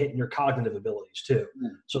also a hit in your cognitive abilities too.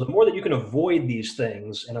 So the more that you can avoid these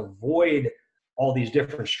things and avoid all these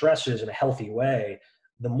different stresses in a healthy way,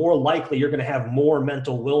 the more likely you're going to have more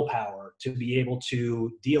mental willpower to be able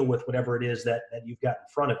to deal with whatever it is that you've got in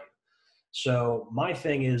front of you. So my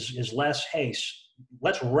thing is less, hey,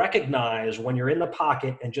 let's recognize when you're in the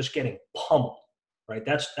pocket and just getting pummeled, right?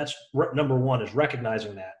 That's number one, is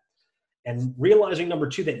recognizing that. And realizing, number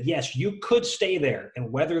two, that yes, you could stay there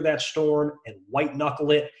and weather that storm and white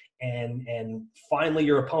knuckle it, and finally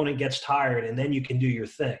your opponent gets tired and then you can do your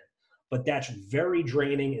thing. But that's very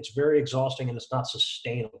draining, it's very exhausting, and it's not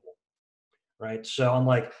sustainable, right? So I'm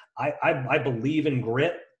like, I believe in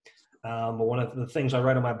grit. But one of the things I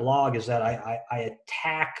write on my blog is that I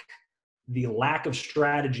attack the lack of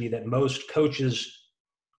strategy that most coaches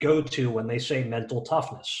go to when they say mental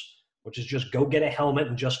toughness, which is just go get a helmet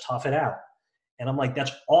and just tough it out. And I'm like,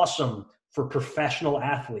 that's awesome for professional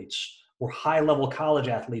athletes or high-level college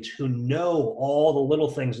athletes who know all the little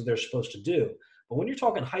things that they're supposed to do. But when you're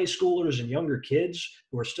talking high schoolers and younger kids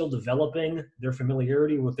who are still developing their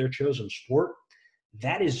familiarity with their chosen sport,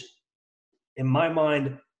 that is, in my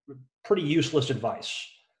mind, pretty useless advice,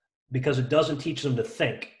 because it doesn't teach them to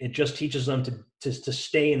think. It just teaches them to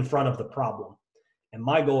stay in front of the problem. And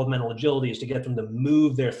my goal with mental agility is to get them to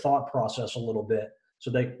move their thought process a little bit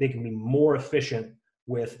so that they can be more efficient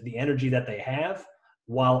with the energy that they have,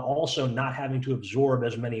 while also not having to absorb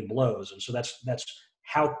as many blows. And so that's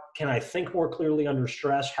how can I think more clearly under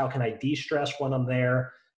stress? How can I de-stress when I'm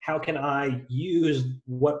there? How can I use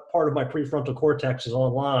what part of my prefrontal cortex is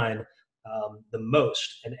online the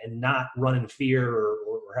most, and not run in fear or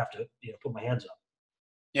have to put my hands up.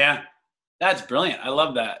 Yeah, that's brilliant. I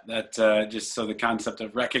love that. Just so the concept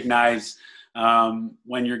of recognize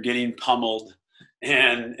when you're getting pummeled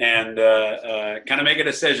and kind of make a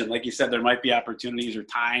decision. Like you said, there might be opportunities or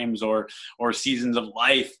times or seasons of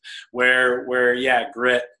life where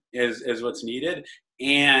grit is what's needed,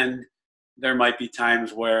 and there might be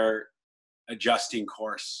times where adjusting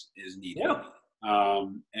course is needed. Yeah.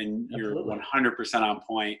 And you're Absolutely. 100% on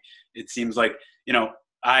point. It seems like,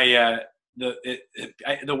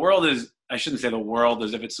 the world is, I shouldn't say the world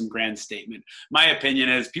as if it's some grand statement. My opinion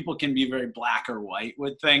is people can be very black or white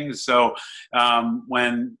with things. So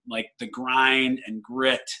when like the grind and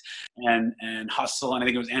grit and hustle, and I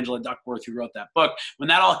think it was Angela Duckworth who wrote that book, when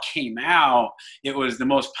that all came out, it was the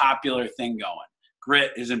most popular thing going.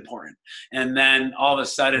 Grit is important. And then all of a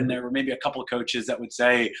sudden there were maybe a couple of coaches that would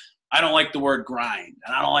say, I don't like the word grind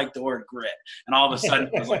and I don't like the word grit. And all of a sudden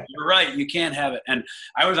it was like, you're right, you can't have it. And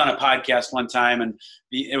I was on a podcast one time, and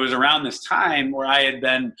it was around this time where I had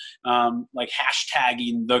been like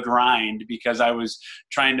hashtagging the grind, because I was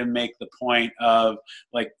trying to make the point of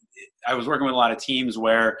like, I was working with a lot of teams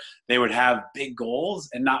where they would have big goals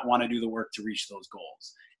and not want to do the work to reach those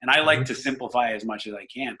goals. And I like to simplify as much as I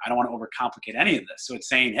can. I don't want to overcomplicate any of this. So it's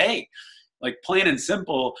saying, hey, like plain and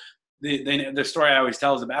simple, the story I always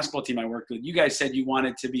tell is the basketball team I worked with, you guys said you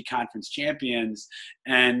wanted to be conference champions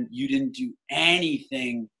and you didn't do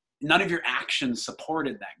anything. None of your actions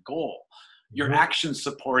supported that goal. Your actions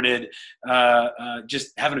supported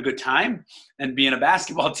just having a good time and being a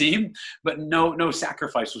basketball team, but no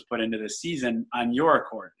sacrifice was put into this season on your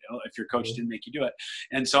accord, if your coach didn't make you do it.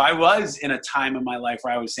 And so I was in a time in my life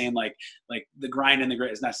where I was saying like the grind and the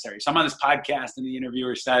grit is necessary. So I'm on this podcast and the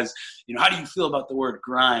interviewer says, how do you feel about the word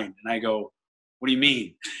grind? And I go, what do you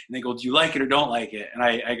mean? And they go, do you like it or don't like it? And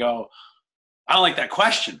I go, I don't like that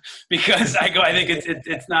question, because I think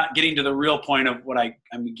it's not getting to the real point of what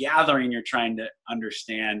I'm gathering you're trying to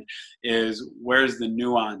understand is where's the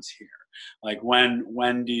nuance here? Like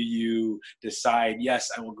when do you decide,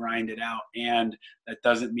 yes, I will grind it out? And that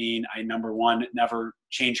doesn't mean I, number one, never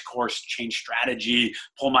change course, change strategy,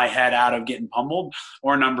 pull my head out of getting pummeled.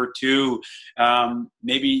 Or number two,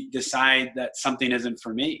 maybe decide that something isn't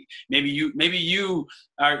for me. Maybe you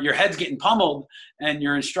are, your head's getting pummeled and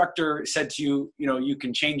your instructor said to you, you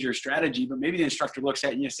can change your strategy, but maybe the instructor looks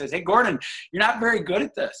at you and says, hey, Gordon, you're not very good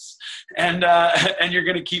at this. And you're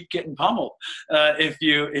going to keep getting pummeled if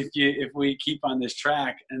we keep on this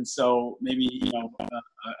track. And so maybe,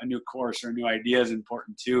 a new course or a new idea is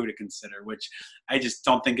important too to consider, which I just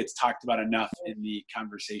don't think it's talked about enough in the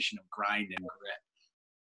conversation of grind and grit.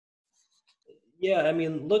 Yeah, I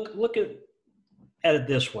mean, look at it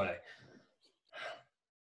this way.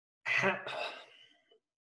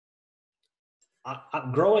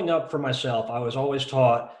 Growing up for myself, I was always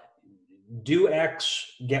taught, do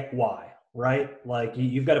X, get Y, right? Like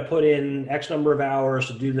you've got to put in X number of hours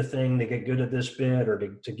to do the thing to get good at this bit or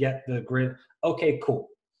to get the grit. Okay, cool.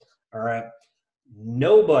 All right.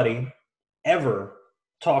 Nobody ever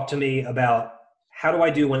talked to me about how do I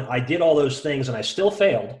do when I did all those things and I still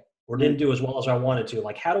failed or didn't do as well as I wanted to.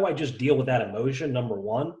 Like, how do I just deal with that emotion? Number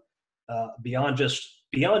one, beyond just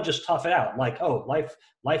tough it out. Like, oh,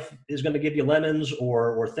 life is going to give you lemons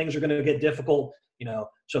or things are going to get difficult,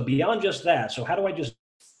 so beyond just that. So how do I just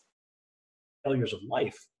failures of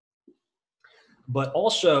life? But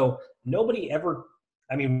also nobody ever,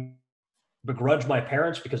 begrudge my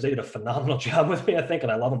parents because they did a phenomenal job with me, I think,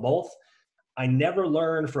 and I love them both. I never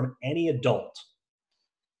learned from any adult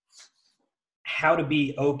how to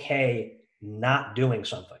be okay not doing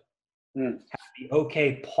something, how to be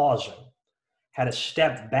okay pausing, how to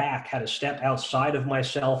step back, how to step outside of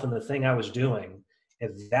myself and the thing I was doing,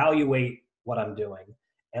 evaluate what I'm doing.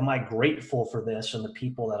 Am I grateful for this and the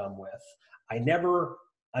people that I'm with? I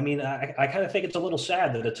kind of think it's a little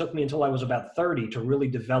sad that it took me until I was about 30 to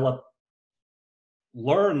really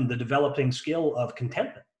learn the developing skill of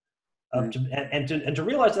contentment, to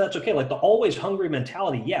realize that's okay. Like the always hungry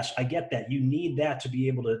mentality. Yes, I get that. You need that to be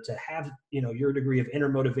able to have, your degree of inner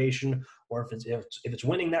motivation, or if it's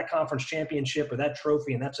winning that conference championship or that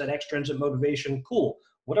trophy and that's that extrinsic motivation, cool,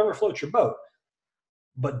 whatever floats your boat.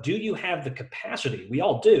 But do you have the capacity? We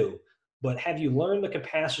all do, but have you learned the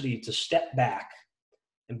capacity to step back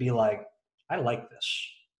and be like, I like this,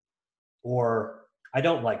 or I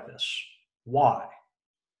don't like this. Why?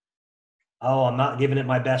 Oh, I'm not giving it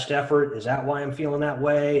my best effort. Is that why I'm feeling that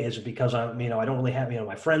way? Is it because I don't really have,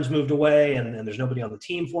 my friends moved away and there's nobody on the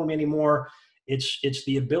team for me anymore? It's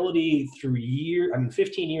the ability through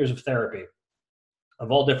 15 years of therapy.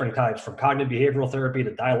 of all different types, from cognitive behavioral therapy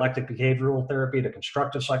to dialectic behavioral therapy to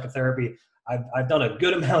constructive psychotherapy. I've done a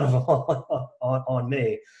good amount of on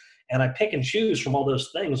me, and I pick and choose from all those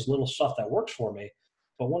things, little stuff that works for me.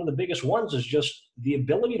 But one of the biggest ones is just the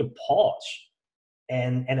ability to pause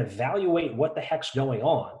and evaluate what the heck's going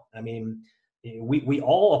on. I mean, we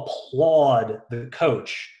all applaud the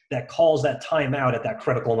coach that calls that timeout at that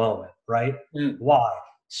critical moment, right? Why?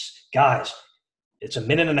 Guys, it's a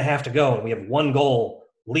minute and a half to go and we have one goal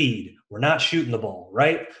lead. We're not shooting the ball,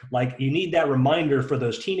 right? Like, you need that reminder for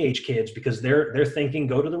those teenage kids because they're thinking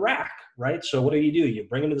go to the rack, right? So what do? You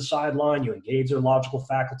bring them to the sideline, you engage their logical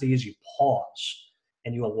faculties, you pause,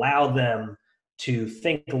 and you allow them to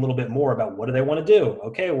think a little bit more about what do they want to do.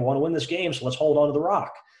 Okay, we want to win this game, so let's hold on to the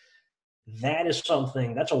rock. That is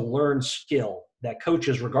something, that's a learned skill that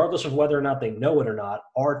coaches, regardless of whether or not they know it or not,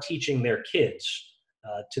 are teaching their kids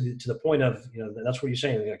to the point of, that's what you're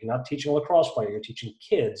saying. Like, you're not teaching a lacrosse player, you're teaching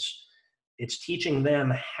kids. It's teaching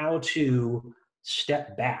them how to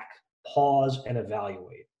step back, pause, and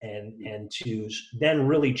evaluate, and to then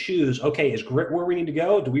really choose, okay, is grit where we need to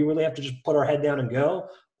go? Do we really have to just put our head down and go?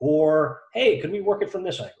 Or, hey, could we work it from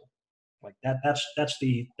this angle? Like that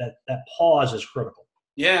pause is critical.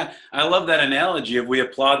 Yeah, I love that analogy of we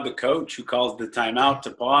applaud the coach who calls the timeout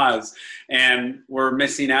to pause, and we're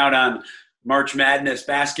missing out on March Madness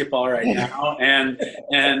basketball right now. And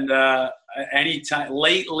anytime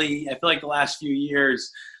lately, I feel like the last few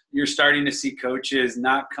years, you're starting to see coaches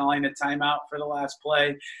not calling a timeout for the last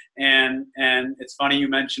play. And it's funny you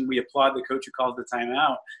mentioned we applaud the coach who calls the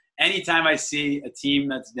timeout. Anytime I see a team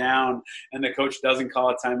that's down and the coach doesn't call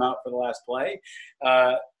a timeout for the last play,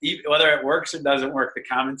 whether it works or doesn't work, the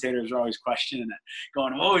commentators are always questioning it,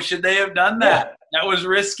 going, "Oh, should they have done that? That was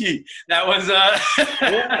risky. That was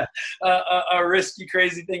a risky,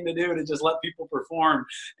 crazy thing to do, to just let people perform."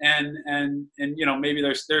 And maybe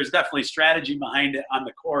there's definitely strategy behind it on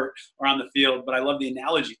the court or on the field. But I love the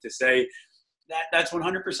analogy to say, that's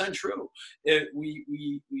 100% true.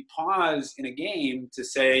 We pause in a game to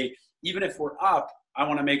say, even if we're up, I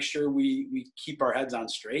want to make sure we keep our heads on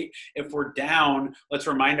straight. If we're down, let's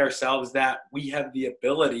remind ourselves that we have the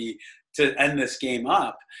ability to end this game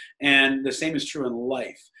up. And the same is true in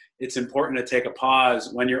life. It's important to take a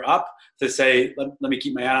pause when you're up to say, let me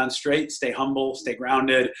keep my head on straight, stay humble, stay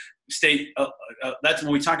grounded, that's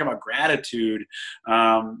when we talk about gratitude.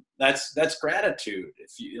 That's gratitude.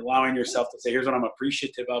 If you allowing yourself to say, here's what I'm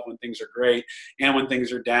appreciative of when things are great, and when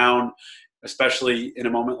things are down, especially in a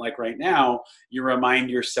moment like right now, you remind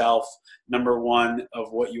yourself, number one,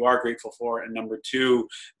 of what you are grateful for, and number two,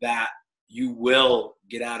 that you will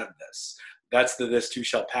get out of this. That's the "this too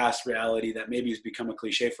shall pass" reality that maybe has become a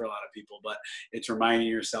cliche for a lot of people, but it's reminding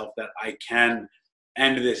yourself that I can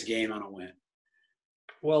end this game on a win.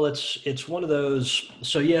 Well, it's one of those.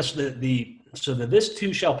 So yes, the "this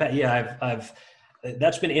too shall pass." Yeah, I've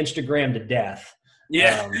that's been Instagrammed to death.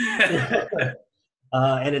 Yeah,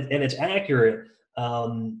 and it's accurate.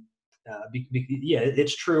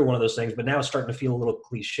 It's true. One of those things, but now it's starting to feel a little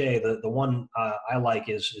cliche. The one I like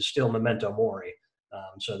is still "Memento Mori."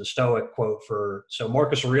 So the Stoic quote so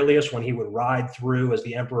Marcus Aurelius, when he would ride through as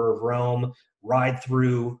the emperor of Rome, ride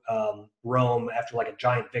through Rome after like a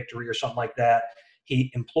giant victory or something like that,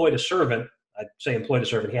 he employed a servant. I'd say employed a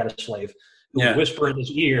servant. He had a slave who would whisper in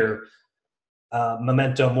his ear,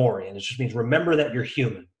 "Memento Mori," and it just means remember that you're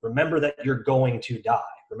human. Remember that you're going to die.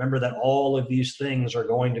 Remember that all of these things are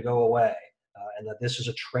going to go away, and that this is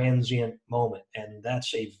a transient moment. And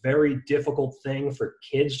that's a very difficult thing for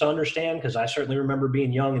kids to understand, because I certainly remember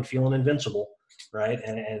being young and feeling invincible, right?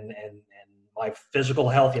 And my physical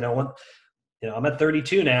health, I'm at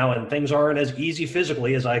 32 now, and things aren't as easy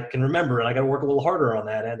physically as I can remember, and I got to work a little harder on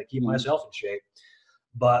that end to keep myself in shape.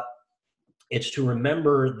 But it's to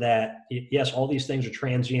remember that, yes, all these things are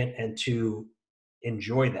transient, and to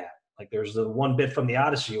enjoy that. Like, there's the one bit from the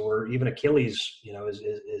Odyssey where even Achilles,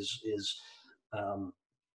 is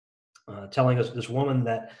telling us, this woman,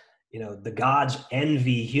 that the gods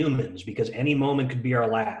envy humans because any moment could be our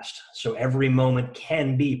last. So every moment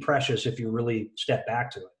can be precious if you really step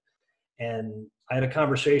back to it. And I had a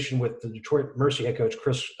conversation with the Detroit Mercy head coach,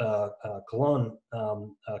 Chris Colon,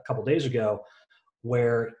 a couple days ago,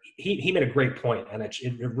 where he made a great point, and it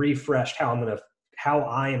refreshed how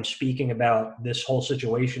I am speaking about this whole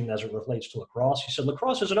situation as it relates to lacrosse. He said,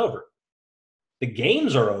 lacrosse isn't over. The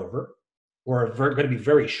games are over, or are going to be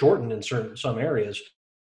very shortened in some areas.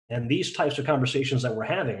 And these types of conversations that we're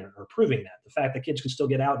having are proving that. The fact that kids can still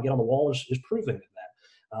get out and get on the wall is proving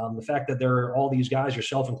that. The fact that there are all these guys,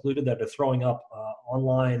 yourself included, that are throwing up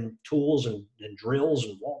online tools and drills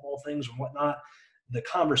and wall ball things and whatnot, the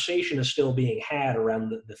conversation is still being had around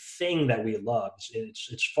the thing that we love.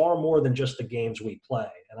 It's far more than just the games we play.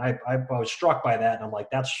 And I was struck by that. And I'm like,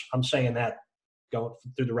 I'm saying that going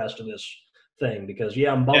through the rest of this thing, because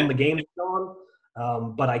I'm bummed the game's gone.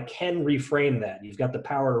 But I can reframe that. You've got the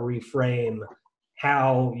power to reframe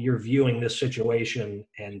how you're viewing this situation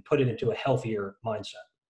and put it into a healthier mindset.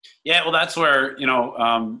 Yeah, well, that's where,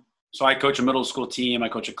 so I coach a middle school team. I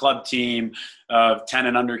coach a club team of 10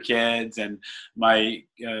 and under kids. And my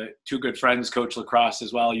two good friends coach lacrosse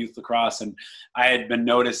as well, youth lacrosse. And I had been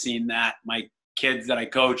noticing that my kids that I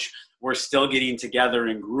coach were still getting together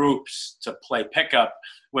in groups to play pickup,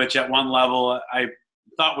 which at one level I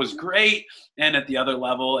thought was great. And at the other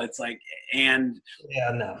level, it's like,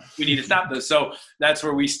 we need to stop this. So that's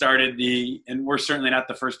where we started and we're certainly not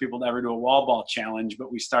the first people to ever do a wall ball challenge,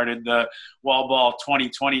 but we started the wall ball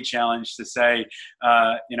 2020 challenge to say,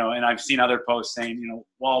 and I've seen other posts saying,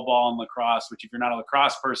 wall ball and lacrosse, which if you're not a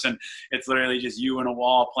lacrosse person, it's literally just you and a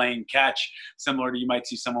wall playing catch, similar to you might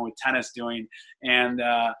see someone with tennis doing. And,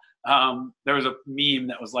 there was a meme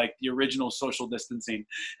that was like the original social distancing,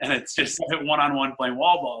 and it's just one-on-one playing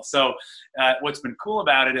wall ball. So what's been cool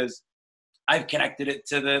about it is I've connected it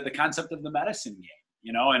to the concept of the medicine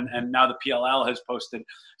game, and now the PLL has posted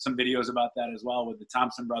some videos about that as well, with the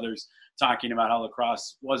Thompson brothers talking about how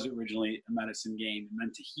lacrosse was originally a medicine game and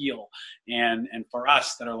meant to heal. And for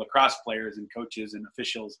us that are lacrosse players and coaches and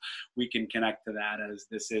officials, we can connect to that as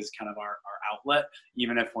this is kind of our outlet,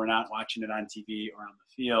 even if we're not watching it on TV or on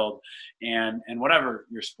the field. And whatever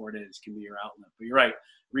your sport is can be your outlet. But you're right,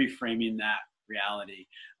 reframing that reality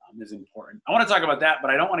is important. I want to talk about that,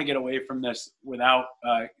 but I don't want to get away from this without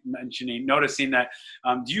noticing that.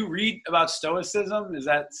 Do you read about Stoicism? Is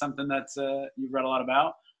that something that's you've read a lot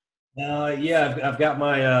about? I've got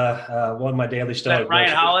my one of my daily Stoic.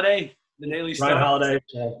 Ryan Holiday, the Daily Stoic. Ryan Holiday.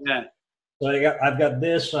 Yeah. So I've got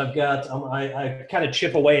this. I kind of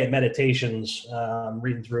chip away at meditations. I'm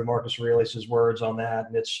reading through Marcus Aurelius' words on that,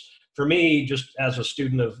 and it's for me just as a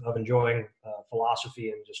student of enjoying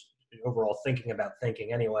philosophy and just overall thinking about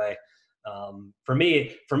thinking. Anyway, for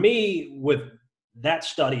me, with that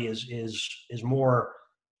study is more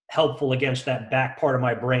helpful against that back part of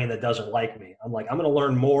my brain that doesn't like me. I'm like, I'm going to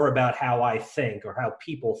learn more about how I think or how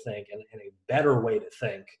people think and a better way to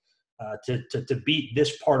think to beat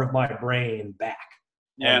this part of my brain back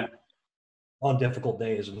on difficult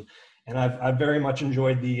days. And I've very much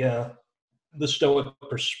enjoyed the Stoic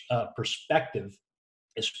perspective,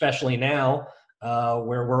 especially now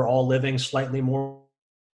where we're all living slightly more.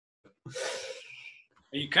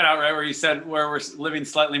 You cut out right where you said where we're living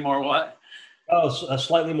slightly more what?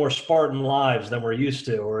 Slightly more Spartan lives than we're used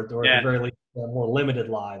to, or at the very least, more limited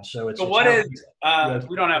lives. So it's. So what is?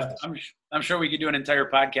 We don't have. I'm sure we could do an entire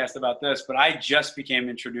podcast about this, but I just became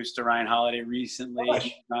introduced to Ryan Holiday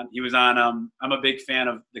recently. Oh. He was on. I'm a big fan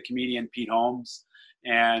of the comedian Pete Holmes,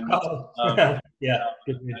 and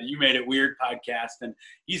You Made It Weird podcast, and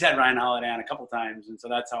he's had Ryan Holiday on a couple times, and so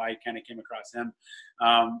that's how I kind of came across him.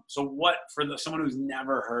 So what for someone who's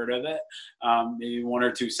never heard of it, maybe one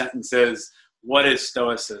or two sentences. What is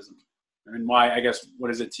Stoicism, and why? I guess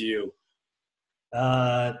what is it to you?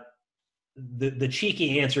 The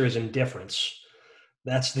cheeky answer is indifference.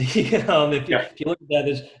 That's the if you look at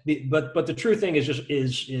that but the true thing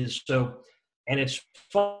is so, and it's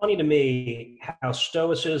funny to me how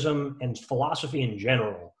Stoicism and philosophy in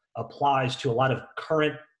general applies to a lot of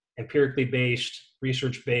current empirically based,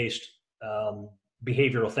 research based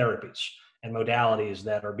behavioral therapies and modalities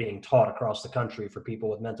that are being taught across the country for people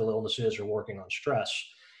with mental illnesses or working on stress.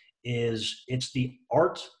 It's the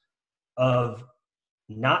art of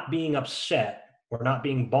not being upset or not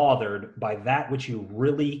being bothered by that which you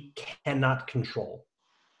really cannot control.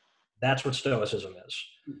 That's what Stoicism is.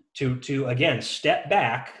 To again, step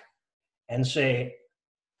back and say,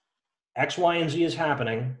 X, Y, and Z is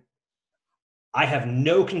happening. I have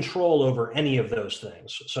no control over any of those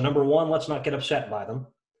things. So number one, let's not get upset by them.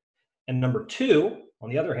 And number two, on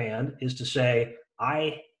the other hand, is to say,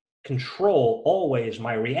 I control always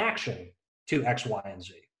my reaction to X, Y, and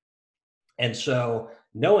Z. And so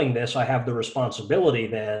knowing this, I have the responsibility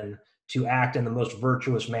then to act in the most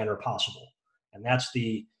virtuous manner possible. And that's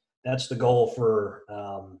the goal for,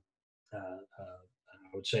 I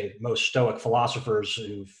would say, most Stoic philosophers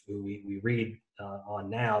who we read on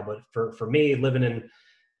now. But for me, living in,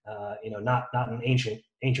 not in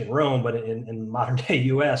ancient Rome, but in modern day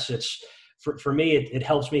US, it's for me, it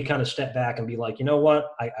helps me kind of step back and be like, you know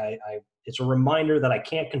what, it's a reminder that I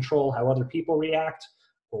can't control how other people react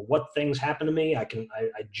or what things happen to me. I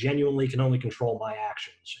genuinely can only control my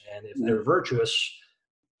actions. And if they're virtuous,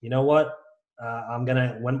 you know what,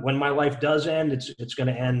 when my life does end, it's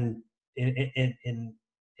gonna end in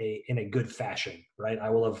a good fashion, right? I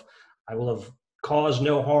will have caused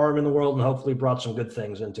no harm in the world and hopefully brought some good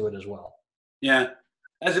things into it as well. Yeah,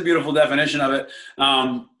 that's a beautiful definition of it,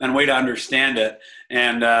 and way to understand it.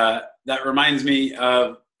 And that reminds me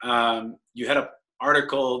of you had a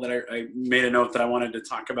article that I made a note that I wanted to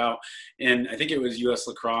talk about, and I think it was US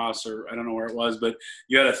Lacrosse, or I don't know where it was, but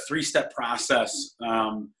you had a 3-step process.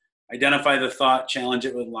 Identify the thought, challenge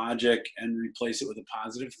it with logic, and replace it with a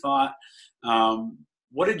positive thought.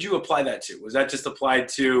 What did you apply that to? Was that just applied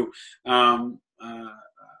to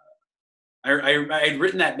I had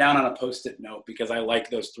written that down on a Post-it note because I like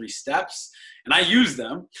those 3 steps and I use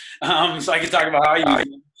them. So I can talk about how I use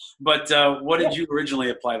them. But what did you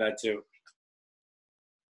originally apply that to?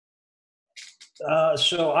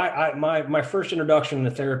 So my first introduction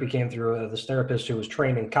to therapy came through this therapist who was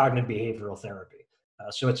trained in cognitive behavioral therapy.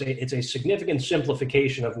 So it's a significant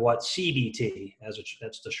simplification of what CBT, as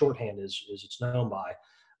the shorthand is it's known by,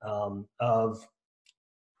 of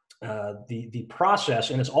the process,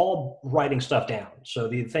 and it's all writing stuff down. So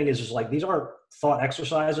the thing is like these aren't thought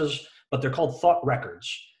exercises, but they're called thought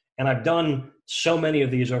records. And I've done so many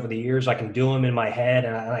of these over the years. I can do them in my head,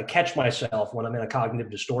 and I catch myself when I'm in a cognitive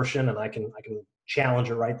distortion, and I can challenge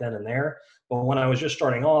it right then and there. But when I was just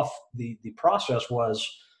starting off, the process was,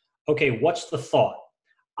 okay, what's the thought?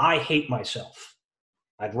 I hate myself.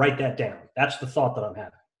 I'd write that down. That's the thought that I'm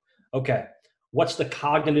having. Okay, what's the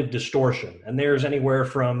cognitive distortion? And there's anywhere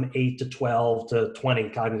from 8 to 12 to 20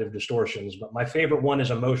 cognitive distortions. But my favorite one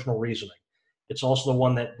is emotional reasoning. It's also the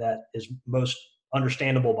one that is most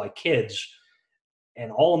understandable by kids.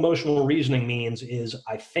 And all emotional reasoning means is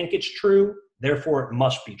I think it's true, therefore it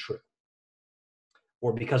must be true.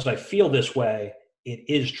 Or because I feel this way, it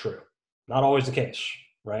is true. Not always the case,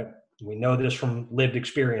 right? We know this from lived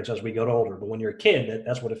experience as we get older, but when you're a kid,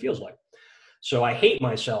 that's what it feels like. So I hate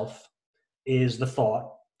myself is the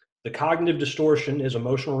thought. The cognitive distortion is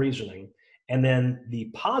emotional reasoning. And then the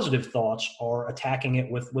positive thoughts are attacking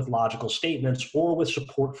it with logical statements or with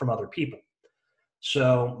support from other people.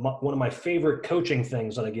 So one of my favorite coaching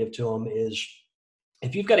things that I give to them is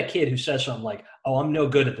if you've got a kid who says something like, oh, I'm no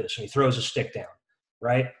good at this, and he throws a stick down,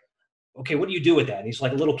 right? Okay, what do you do with that? And he's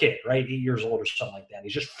like a little kid, right? 8 years old or something like that.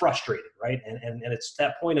 He's just frustrated, right? And it's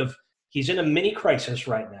that point of he's in a mini crisis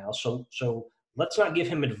right now. So let's not give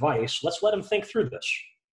him advice. Let's let him think through this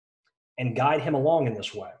and guide him along in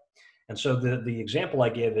this way. And so the example I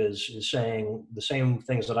give is saying the same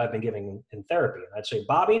things that I've been giving in therapy. And I'd say,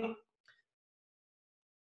 Bobby,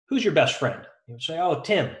 who's your best friend? He would say, oh,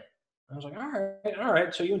 Tim. I was like, all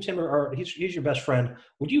right. So you and Tim he's your best friend.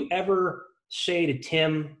 Would you ever say to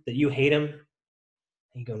Tim that you hate him?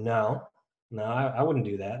 And you go, no, I wouldn't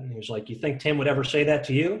do that. And he was like, you think Tim would ever say that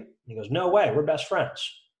to you? And he goes, no way, we're best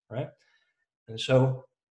friends, right? And so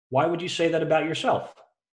why would you say that about yourself?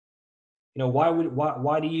 You know,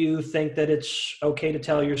 why do you think that it's okay to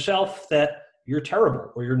tell yourself that you're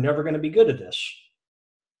terrible or you're never going to be good at this?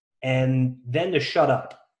 And then to shut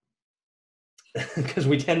up. Because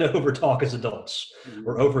we tend to overtalk as adults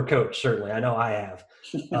or overcoach, certainly. I know I have.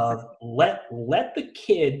 Let the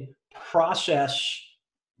kid process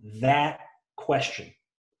that question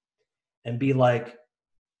and be like,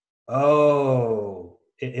 oh,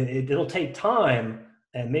 it'll take time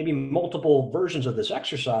and maybe multiple versions of this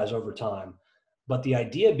exercise over time. But the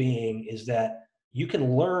idea being is that you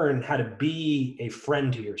can learn how to be a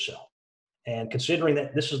friend to yourself. And considering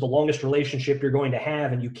that this is the longest relationship you're going to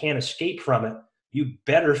have and you can't escape from it, you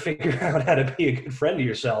better figure out how to be a good friend to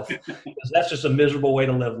yourself, because that's just a miserable way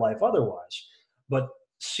to live life otherwise. But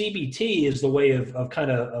CBT is the way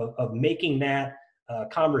of making that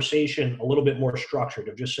conversation a little bit more structured,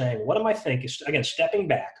 of just saying, what am I thinking? Again, stepping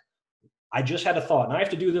back. I just had a thought, and I have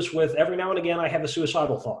to do this with every now and again. I have a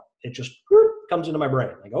suicidal thought. It just comes into my brain.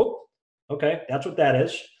 Like, oh, okay, that's what that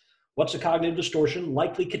is. What's a cognitive distortion?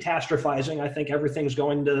 Likely catastrophizing. I think everything's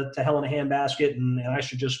going to hell in a handbasket, and I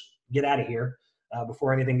should just get out of here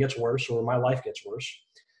before anything gets worse or my life gets worse.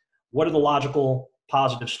 What are the logical,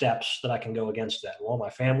 positive steps that I can go against that? Well, my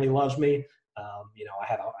family loves me. I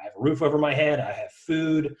have a roof over my head. I have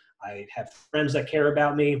food. I have friends that care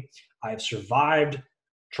about me. I have survived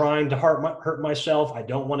trying to hurt myself. I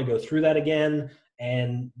don't want to go through that again.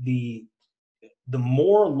 And the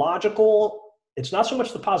more logical, it's not so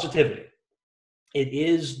much the positivity. It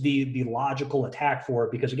is the logical attack for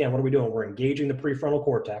it, because again, what are we doing? We're engaging the prefrontal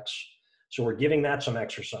cortex. So we're giving that some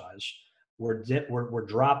exercise. We're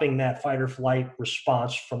dropping that fight or flight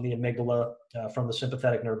response from the amygdala, from the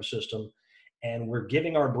sympathetic nervous system. And we're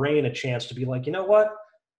giving our brain a chance to be like, you know what?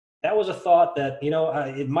 that was a thought that,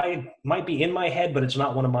 it might be in my head, but it's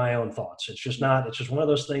not one of my own thoughts. It's just not. It's just one of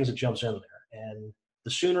those things that jumps in there. And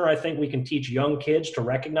the sooner I think we can teach young kids to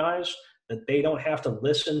recognize that they don't have to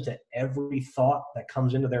listen to every thought that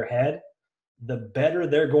comes into their head, the better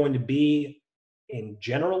they're going to be in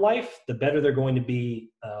general life, the better they're going to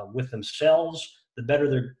be with themselves,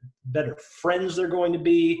 the better friends they're going to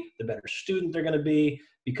be, the better student they're going to be,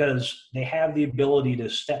 because they have the ability to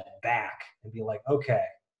step back and be like, okay,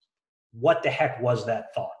 what the heck was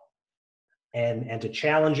that thought? And to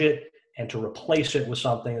challenge it and to replace it with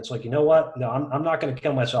something. It's like, you know what? No, I'm not going to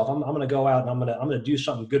kill myself. I'm going to go out and I'm going to do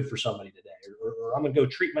something good for somebody today, or I'm going to go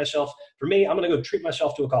treat myself. For me, I'm going to go treat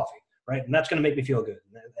myself to a coffee, right? And that's going to make me feel good.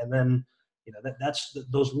 And then, that's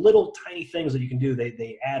those little tiny things that you can do.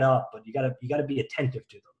 They add up, but you got to be attentive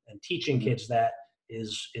to them. And teaching kids that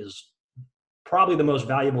is probably the most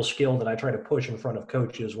valuable skill that I try to push in front of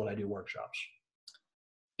coaches when I do workshops.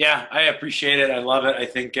 Yeah, I appreciate it. I love it. I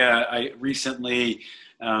think I recently,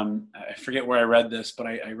 I forget where I read this, but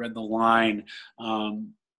I read the line,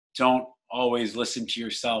 don't always listen to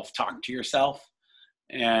yourself, talk to yourself.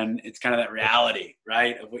 And it's kind of that reality,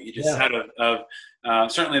 right, of what you just said of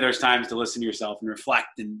certainly there's times to listen to yourself and reflect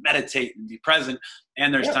and meditate and be present.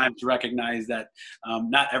 And there's times to recognize that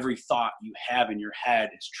not every thought you have in your head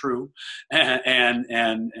is true. And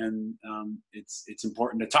it's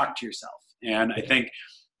important to talk to yourself. And I think,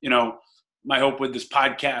 my hope with this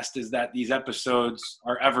podcast is that these episodes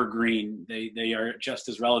are evergreen. They are just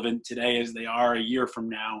as relevant today as they are a year from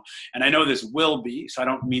now. And I know this will be, so I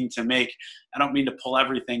don't mean to pull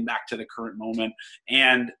everything back to the current moment.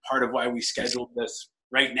 And part of why we scheduled this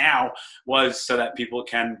right now was so that people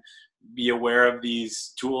can be aware of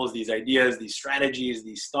these tools, these ideas, these strategies,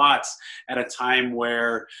 these thoughts at a time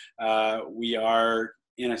where we are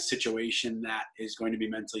in a situation that is going to be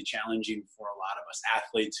mentally challenging for a lot of us.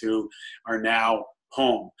 Athletes who are now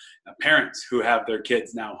home, parents who have their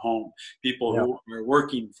kids now home, people who are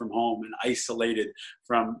working from home and isolated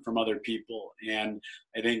from other people. And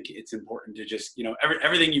I think it's important to just,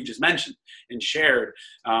 everything you've just mentioned and shared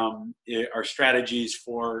are strategies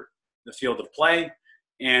for the field of play,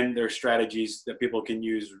 and their strategies that people can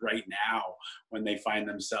use right now when they find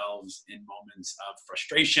themselves in moments of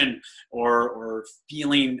frustration or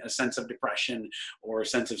feeling a sense of depression or a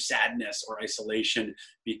sense of sadness or isolation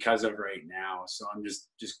because of right now. So I'm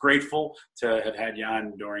just grateful to have had you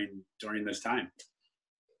on during this time.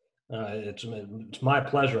 It's my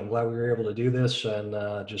pleasure. I'm glad we were able to do this, and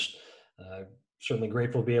certainly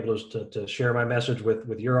grateful to be able to share my message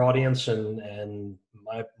with your audience. And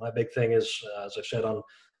my big thing is, as I've said on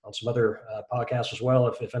some other podcasts as well,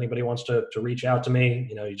 if anybody wants to reach out to me,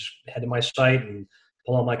 you just head to my site and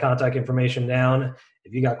pull all my contact information down.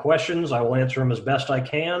 If you got questions, I will answer them as best I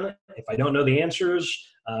can. If I don't know the answers,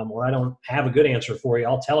 or I don't have a good answer for you,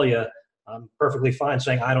 I'll tell you. I'm perfectly fine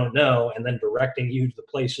saying I don't know, and then directing you to the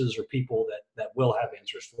places or people that will have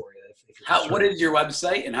answers for you. What is your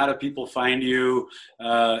website, and how do people find you?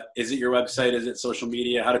 Is it your website? Is it social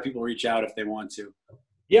media? How do people reach out if they want to?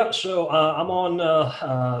 Yeah, so I'm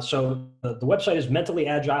on, so the website is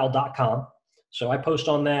mentallyagile.com. So I post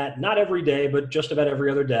on that, not every day, but just about every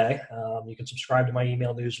other day. You can subscribe to my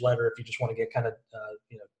email newsletter if you just want to get kind of,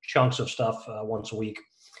 chunks of stuff once a week.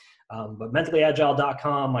 But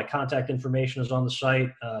mentallyagile.com, my contact information is on the site.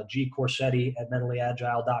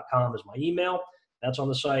 gcorsetti@mentallyagile.com is my email. That's on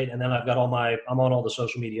the site. And then I've got I'm on all the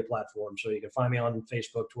social media platforms. So you can find me on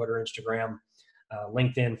Facebook, Twitter, Instagram,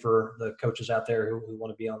 LinkedIn for the coaches out there who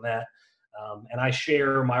want to be on that. And I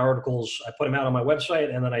share my articles. I put them out on my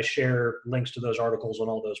website, and then I share links to those articles on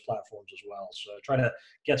all those platforms as well. So I try to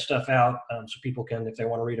get stuff out so people can, if they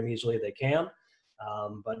want to read them easily, they can.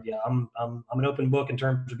 But yeah, I'm an open book in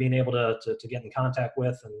terms of being able to get in contact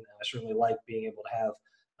with, and I certainly like being able to have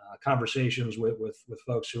conversations with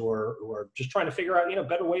folks who are just trying to figure out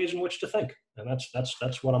better ways in which to think, and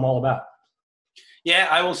that's what I'm all about. Yeah,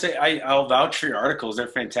 I will say I'll vouch for your articles. They're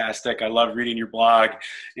fantastic. I love reading your blog,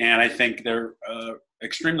 and I think they're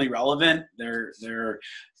extremely relevant. They're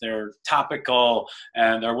topical,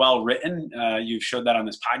 and they're well written. You've showed that on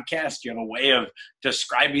this podcast. You have a way of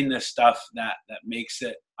describing this stuff that makes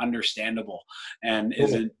it understandable and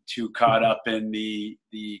isn't too caught up in the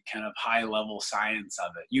kind of high level science of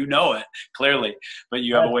it. It clearly, but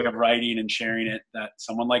you have a way of writing and sharing it that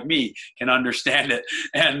someone like me can understand it.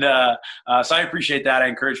 And so I appreciate that. I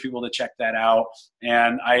encourage people to check that out.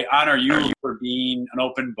 And I honor you for being an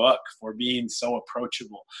open book, for being so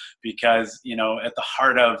approachable, because, at the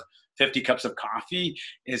heart of 50 cups of coffee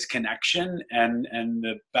is connection. And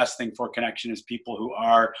the best thing for connection is people who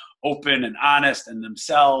are open and honest and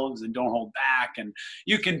themselves and don't hold back. And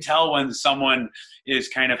you can tell when someone is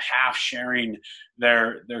kind of half sharing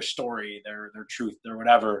their story, their truth, their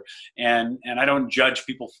whatever. And I don't judge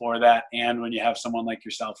people for that. And when you have someone like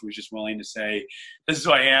yourself who's just willing to say, this is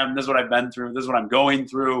who I am, this is what I've been through, this is what I'm going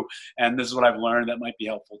through, and this is what I've learned that might be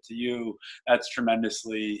helpful to you, that's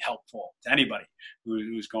tremendously helpful to anybody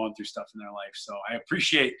who's going through stuff in their life. So I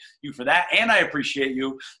appreciate you for that. And I appreciate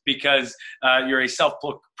you because you're a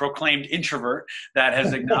self-proclaimed introvert that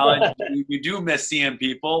has acknowledged you do miss seeing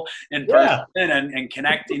people in person, and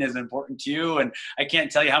connecting is important to you. And I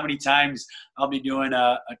can't tell you how many times I'll be doing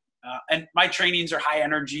and my trainings are high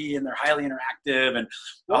energy and they're highly interactive, and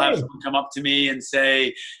I'll have someone come up to me and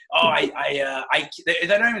say, oh, they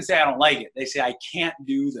don't even say I don't like it. They say I can't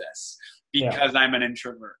do this because I'm an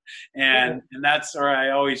introvert. And that's where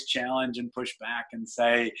I always challenge and push back and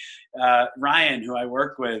say, Ryan, who I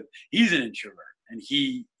work with, he's an introvert, and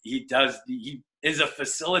he is a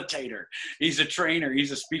facilitator. He's a trainer.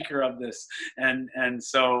 He's a speaker of this. And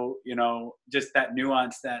so, just that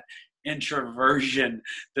nuance, that introversion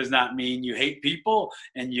does not mean you hate people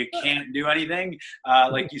and you can't do anything.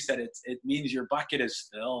 Like you said, it means your bucket is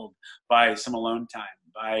filled by some alone time,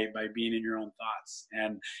 by being in your own thoughts.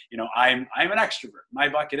 And I'm an extrovert. My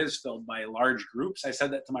bucket is filled by large groups. I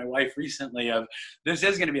said that to my wife recently, of this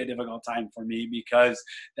is going to be a difficult time for me, because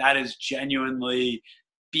that is genuinely,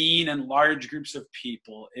 being in large groups of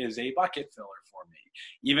people is a bucket filler for me.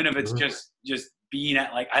 Even if it's just being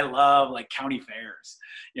at, like, I love like county fairs,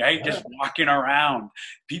 just walking around,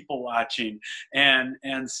 people watching. And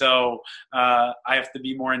so I have to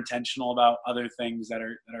be more intentional about other things that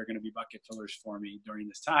are going to be bucket fillers for me during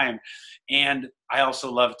this time. And I also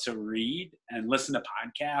love to read and listen to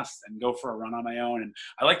podcasts and go for a run on my own. And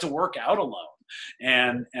I like to work out alone.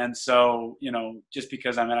 And so, just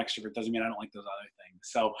because I'm an extrovert doesn't mean I don't like those other things.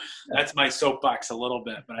 So that's my soapbox a little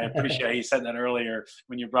bit, but I appreciate how you said that earlier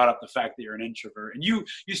when you brought up the fact that you're an introvert, and you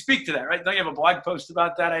speak to that, right? Don't you have a blog post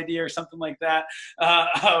about that idea or something like that?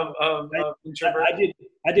 Of introvert?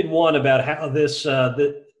 I did one about how this,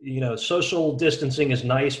 social distancing is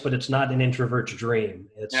nice, but it's not an introvert's dream.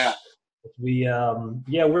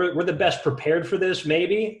 We're the best prepared for this,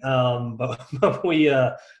 maybe, but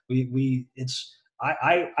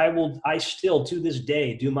I still to this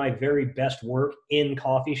day do my very best work in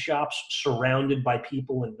coffee shops, surrounded by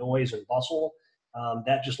people and noise and bustle.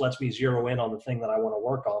 That just lets me zero in on the thing that I want to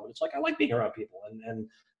work on. But it's like, I like being around people, and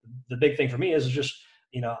the big thing for me is just,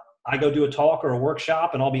 I go do a talk or a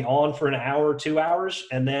workshop, and I'll be on for an hour or 2 hours,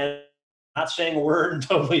 and then not saying a word and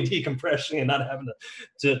totally decompressing and not having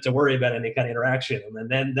to worry about any kind of interaction. And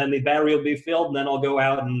then the battery will be filled, and then I'll go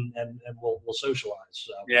out and we'll socialize.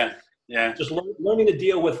 So just learning to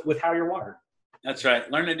deal with how you're wired. That's right.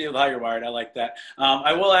 Learn to deal with how you're wired. I like that.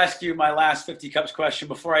 I will ask you my last 50 cups question.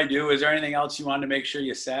 Before I do, is there anything else you wanted to make sure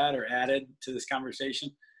you said or added to this conversation?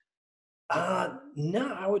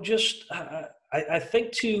 No, I would just, I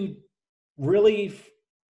think to really,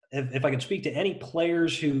 if I can speak to any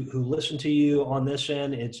players who listen to you on this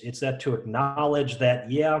end, it's that to acknowledge that,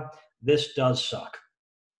 this does suck,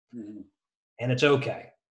 and it's okay,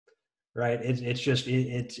 right? It's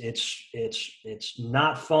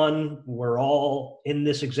not fun. We're all in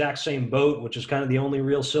this exact same boat, which is kind of the only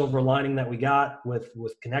real silver lining that we got with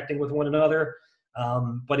connecting with one another.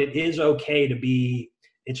 But it is okay to be.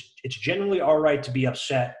 It's generally all right to be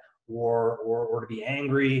upset, or to be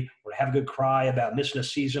angry, or to have a good cry about missing a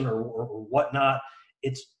season or whatnot.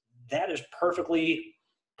 That is perfectly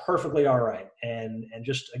all right. And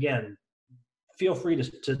just, again, feel free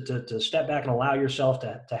to step back and allow yourself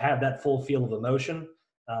to have that full feel of emotion,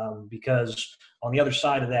 because on the other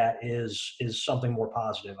side of that is something more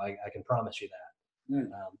positive. I can promise you that.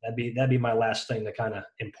 That'd be my last thing to kind of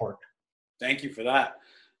impart. Thank you for that.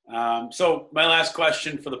 So my last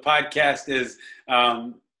question for the podcast is,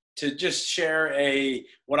 to just share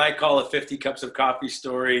what I call a 50 cups of coffee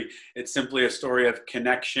story. It's simply a story of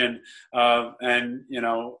connection, and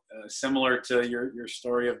similar to your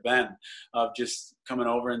story of Ben, of just coming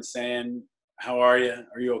over and saying, how are you?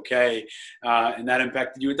 Are you okay? And that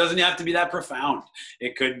impacted you. It doesn't have to be that profound.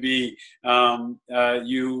 It could be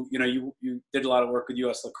you did a lot of work with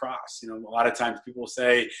U.S. Lacrosse. A lot of times people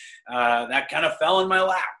say that kind of fell in my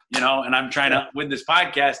lap. and I'm trying to, with this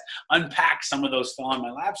podcast, unpack some of those fall in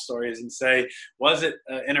my lap stories and say, was it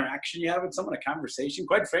an interaction you had with someone, a conversation?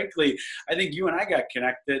 Quite frankly, I think you and I got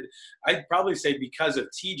connected. I'd probably say because of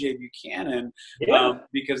TJ Buchanan,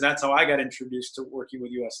 because that's how I got introduced to working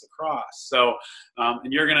with US Lacrosse. So,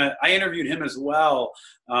 and I interviewed him as well,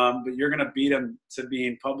 but you're going to beat him to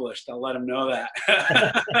being published. I'll let him know that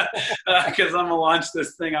because I'm going to launch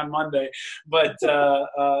this thing on Monday. But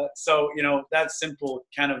so, that simple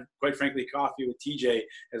kind of, quite frankly, coffee with TJ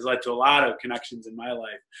has led to a lot of connections in my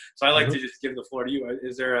life. So I like to just give the floor to you.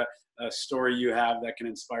 Is there a story you have that can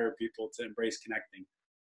inspire people to embrace connecting?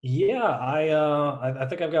 Yeah, I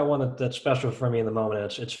think I've got one that's special for me in the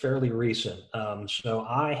moment. It's fairly recent. So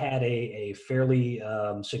I had a fairly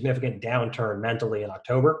significant downturn mentally in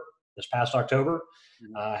this past October.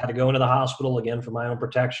 I had to go into the hospital again for my own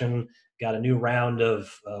protection. Got a new round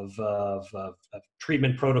of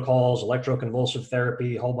treatment protocols, electroconvulsive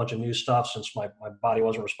therapy, a whole bunch of new stuff since my body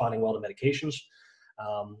wasn't responding well to medications.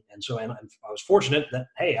 And I was fortunate that,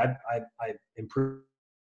 hey, I improved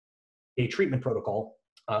a treatment protocol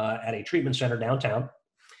at a treatment center downtown.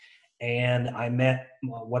 And I met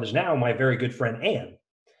what is now my very good friend, Ann.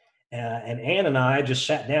 And Ann and I just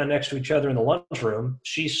sat down next to each other in the lunchroom.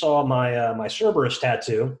 She saw my Cerberus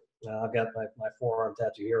tattoo. I've got my forearm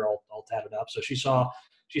tattoo here all tatted up. So she saw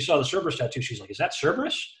the Cerberus tattoo. She's like, "Is that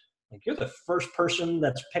Cerberus?" Like, "You're the first person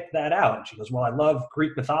that's picked that out." And she goes, "Well, I love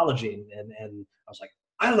Greek mythology." And I was like,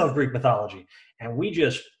 "I love Greek mythology." And we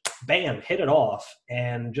just, bam, hit it off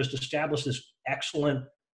and just established this excellent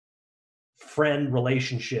friend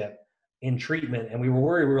relationship in treatment. And we were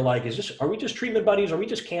worried. We were like, are we just treatment buddies? Are we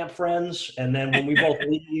just camp friends? And then when we both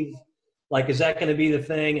leave, like, is that going to be the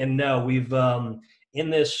thing? And no, we've, in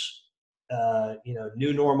this,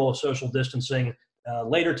 new normal social distancing,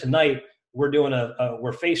 later tonight, we're doing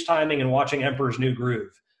we're FaceTiming and watching Emperor's New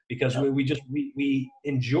Groove because we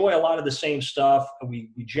enjoy a lot of the same stuff. We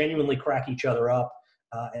genuinely crack each other up.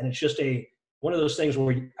 And it's just one of those things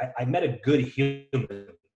where I met a good human,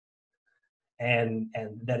 and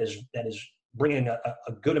that is bringing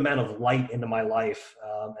a good amount of light into my life,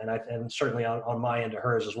 and certainly on my end to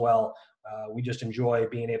hers as well. We just enjoy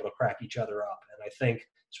being able to crack each other up, and I think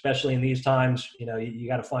especially in these times, you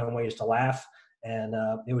got to find ways to laugh. And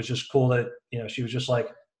it was just cool that she was just like,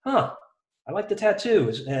 "Huh, I like the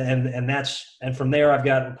tattoos," and from there I've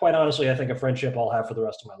got, quite honestly, I think a friendship I'll have for the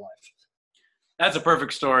rest of my life. That's a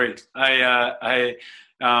perfect story. I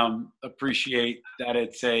appreciate that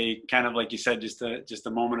it's a kind of, like you said, just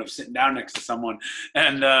a moment of sitting down next to someone.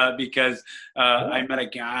 And because I met a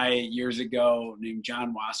guy years ago named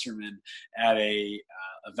John Wasserman at a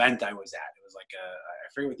event I was at. It was like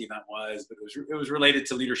I forget what the event was, but it was related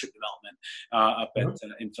to leadership development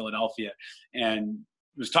in Philadelphia. And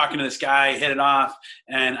was talking to this guy, hit it off,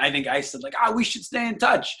 and I think I said, like, we should stay in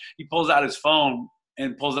touch. He pulls out his phone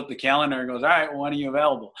and pulls up the calendar and goes, "All right, well, when are you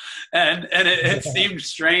available?" And it seemed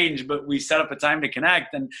strange, but we set up a time to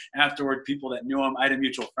connect. And afterward, people that knew him, I had a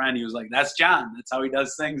mutual friend. He was like, "That's John. That's how he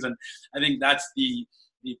does things." And I think that's the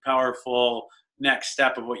powerful next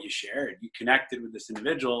step of what you shared. You connected with this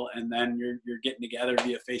individual, and then you're getting together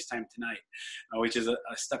via FaceTime tonight, which is a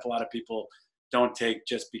step a lot of people don't take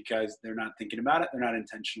just because they're not thinking about it. They're not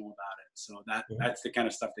intentional about it. So that's the kind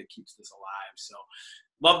of stuff that keeps this alive. So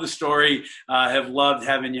love the story. Have loved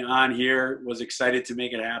having you on here. Was excited to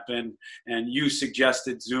make it happen. And you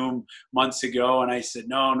suggested Zoom months ago, and I said,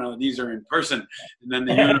 no, these are in person. And then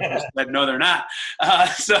the universe said, no, they're not.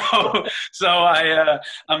 So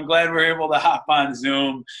I'm glad we're able to hop on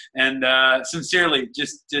Zoom. And sincerely,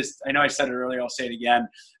 just I know I said it earlier, I'll say it again.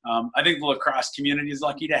 I think the lacrosse community is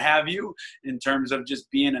lucky to have you in terms of just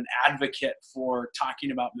being an advocate for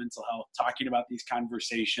talking about mental health, talking about these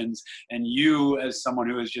conversations, and you as someone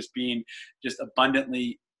who is just being just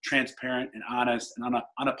abundantly transparent and honest and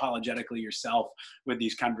unapologetically yourself with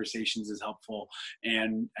these conversations is helpful.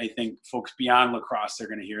 And I think folks beyond lacrosse are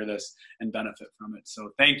going to hear this and benefit from it. So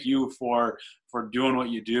thank you for doing what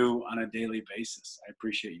you do on a daily basis. I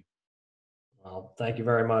appreciate you. Well, thank you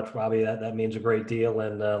very much, Robbie. That means a great deal.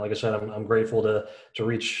 And like I said, I'm grateful to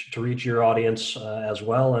reach your audience as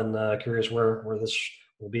well, and curious where this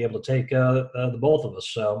will be able to take the both of us.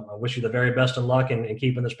 So I wish you the very best of luck in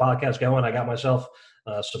keeping this podcast going. I got myself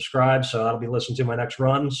subscribed, so that'll be listening to my next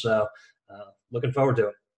run. So looking forward to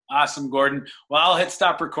it. Awesome, Gordon. Well, I'll hit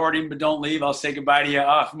stop recording, but don't leave. I'll say goodbye to you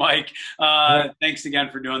off mic. Thanks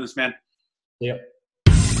again for doing this, man. Yep.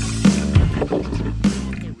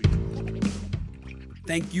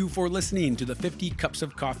 Thank you for listening to the 50 Cups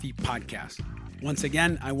of Coffee podcast. Once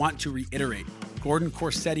again, I want to reiterate, Gordon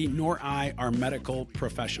Corsetti nor I are medical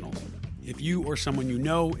professionals. If you or someone you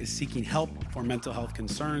know is seeking help for mental health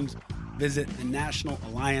concerns, visit the National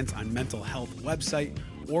Alliance on Mental Health website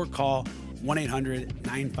or call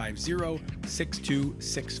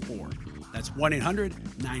 1-800-950-6264. That's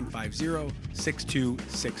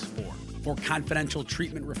 1-800-950-6264. For confidential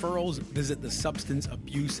treatment referrals, visit the Substance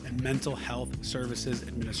Abuse and Mental Health Services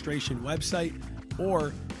Administration website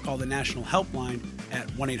or call the National Helpline at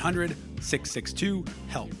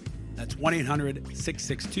 1-800-662-HELP. That's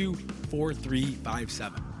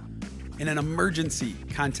 1-800-662-4357. In an emergency,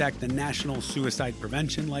 contact the National Suicide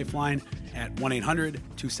Prevention Lifeline at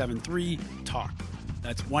 1-800-273-TALK.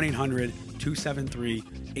 That's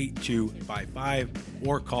 1-800-273-8255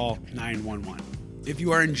 or call 911. If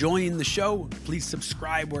you are enjoying the show, please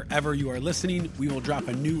subscribe wherever you are listening. We will drop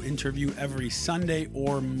a new interview every Sunday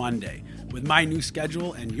or Monday. With my new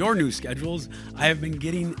schedule and your new schedules, I have been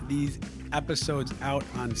getting these episodes out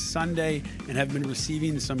on Sunday and have been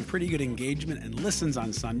receiving some pretty good engagement and listens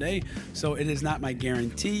on Sunday. So it is not my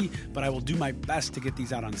guarantee, but I will do my best to get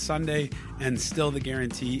these out on Sunday. And still the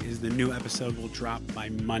guarantee is the new episode will drop by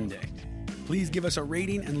Monday. Please give us a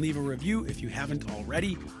rating and leave a review if you haven't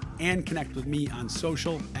already, and connect with me on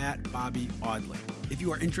social at Bobby Audley. If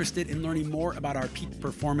you are interested in learning more about our peak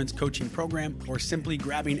performance coaching program or simply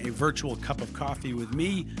grabbing a virtual cup of coffee with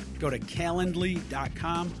me, go to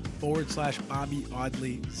calendly.com/Bobby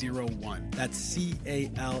Audley 01. That's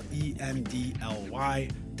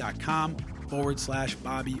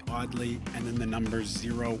CALENDLY.com/Bobby Audley and then the number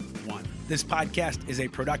 01. This podcast is a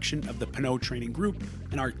production of the Pinot Training Group,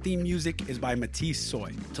 and our theme music is by Matisse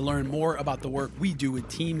Soy. To learn more about the work we do with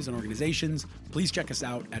teams and organizations, please check us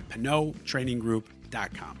out at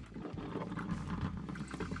PinotTrainingGroup.com.